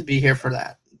Tamika to be here for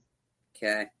that.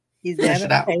 Okay. Is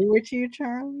that okay with you,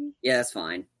 Charlie? Yeah, that's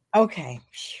fine. Okay.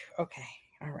 Okay.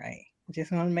 All right.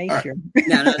 Just want to make sure.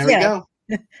 No, there we go.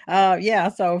 Yeah.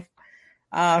 So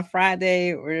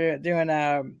Friday we're doing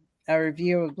a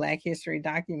review of Black History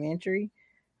documentary,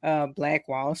 Black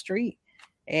Wall Street.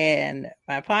 And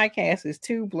my podcast is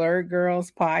Two Blurred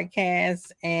Girls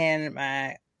Podcast, and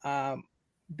my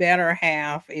better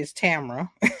half is Tamara.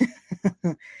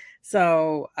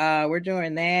 So we're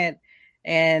doing that,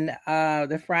 and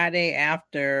the Friday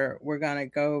after we're gonna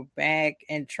go back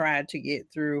and try to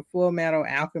get through Full Metal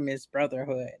Alchemist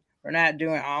Brotherhood. We're not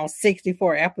doing all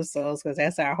 64 episodes because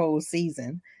that's our whole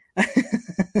season,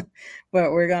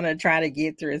 but we're gonna try to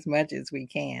get through as much as we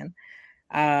can.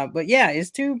 But yeah,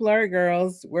 it's Two Blurred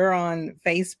Girls. We're on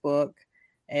Facebook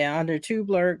and under Two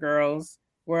Blurred Girls.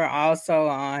 We're also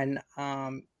on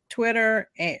Twitter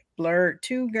at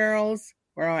Blurred2Girls.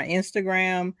 We're on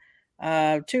Instagram,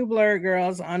 Two Blurred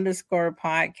Girls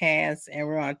 _podcast, and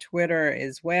we're on Twitter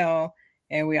as well.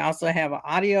 And we also have an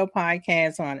audio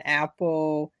podcast on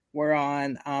Apple. We're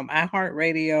on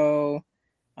iHeartRadio,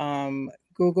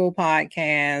 Google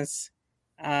Podcasts,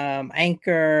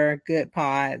 Anchor, Good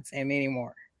Pods, and many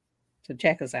more. So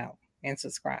check us out and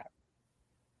subscribe.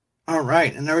 All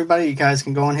right. And everybody, you guys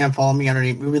can go on ahead and follow me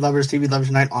underneath Movie Lovers TV Lovers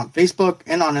Tonight on Facebook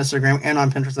and on Instagram and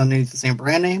on Pinterest underneath the same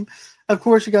brand name. Of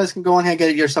course, you guys can go on ahead and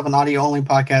get yourself an audio-only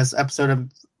podcast episode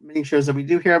of many shows that we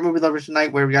do here at Movie Lovers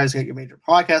Tonight, where you guys get your major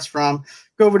podcasts from.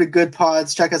 Go over to Good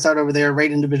Pods. Check us out over there.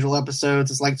 Rate individual episodes.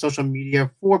 It's like social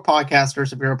media for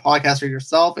podcasters. If you're a podcaster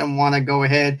yourself and want to go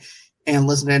ahead and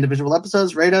listen to individual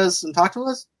episodes, rate us and talk to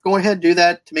us, go ahead, do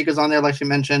that. Tamika's on there, like she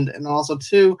mentioned. And also,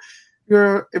 too,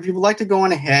 if you would like to go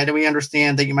on ahead, and we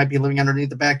understand that you might be living underneath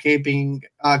the Batcave being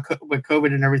with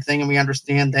COVID and everything, and we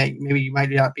understand that maybe you might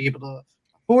not be able to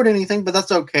afford anything, but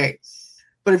that's okay.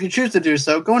 But if you choose to do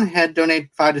so, go ahead, donate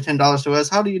 $5 to $10 to us.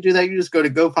 How do you do that? You just go to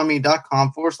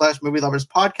GoFundMe.com/Movie Lovers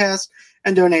Podcast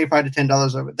and donate $5 to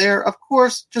 $10 over there. Of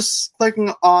course, just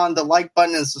clicking on the like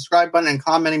button and subscribe button and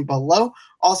commenting below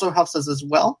also helps us as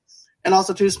well. And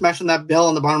also, too, smashing that bell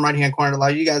in the bottom right-hand corner to allow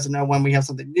you guys to know when we have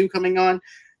something new coming on.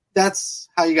 That's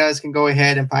how you guys can go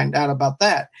ahead and find out about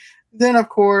that. Then, of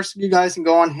course, you guys can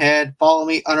go on ahead, follow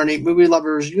me underneath Movie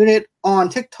Lovers Unit on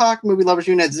TikTok, Movie Lovers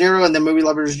Unit 0, and then Movie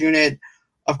Lovers Unit,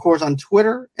 of course, on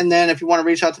Twitter. And then if you want to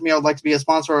reach out to me, I would like to be a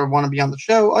sponsor or want to be on the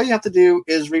show, all you have to do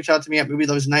is reach out to me at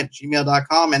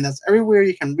movieloversnight@gmail.com, and that's everywhere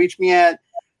you can reach me at.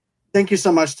 Thank you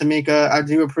so much, Tamika. I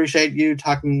do appreciate you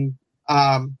talking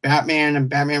Batman and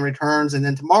Batman Returns. And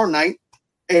then tomorrow night,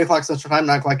 8 o'clock Central Time,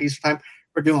 9 o'clock Eastern Time,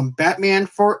 we're doing Batman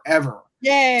Forever.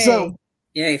 Yay! So,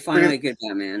 yay! Finally, good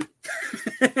Batman.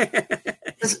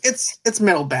 it's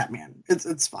middle Batman.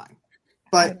 It's fine,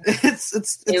 but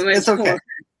it's okay.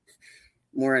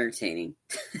 More entertaining.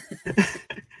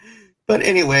 But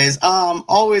anyways,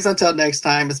 always until next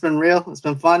time. It's been real. It's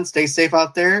been fun. Stay safe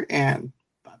out there, and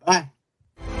bye bye.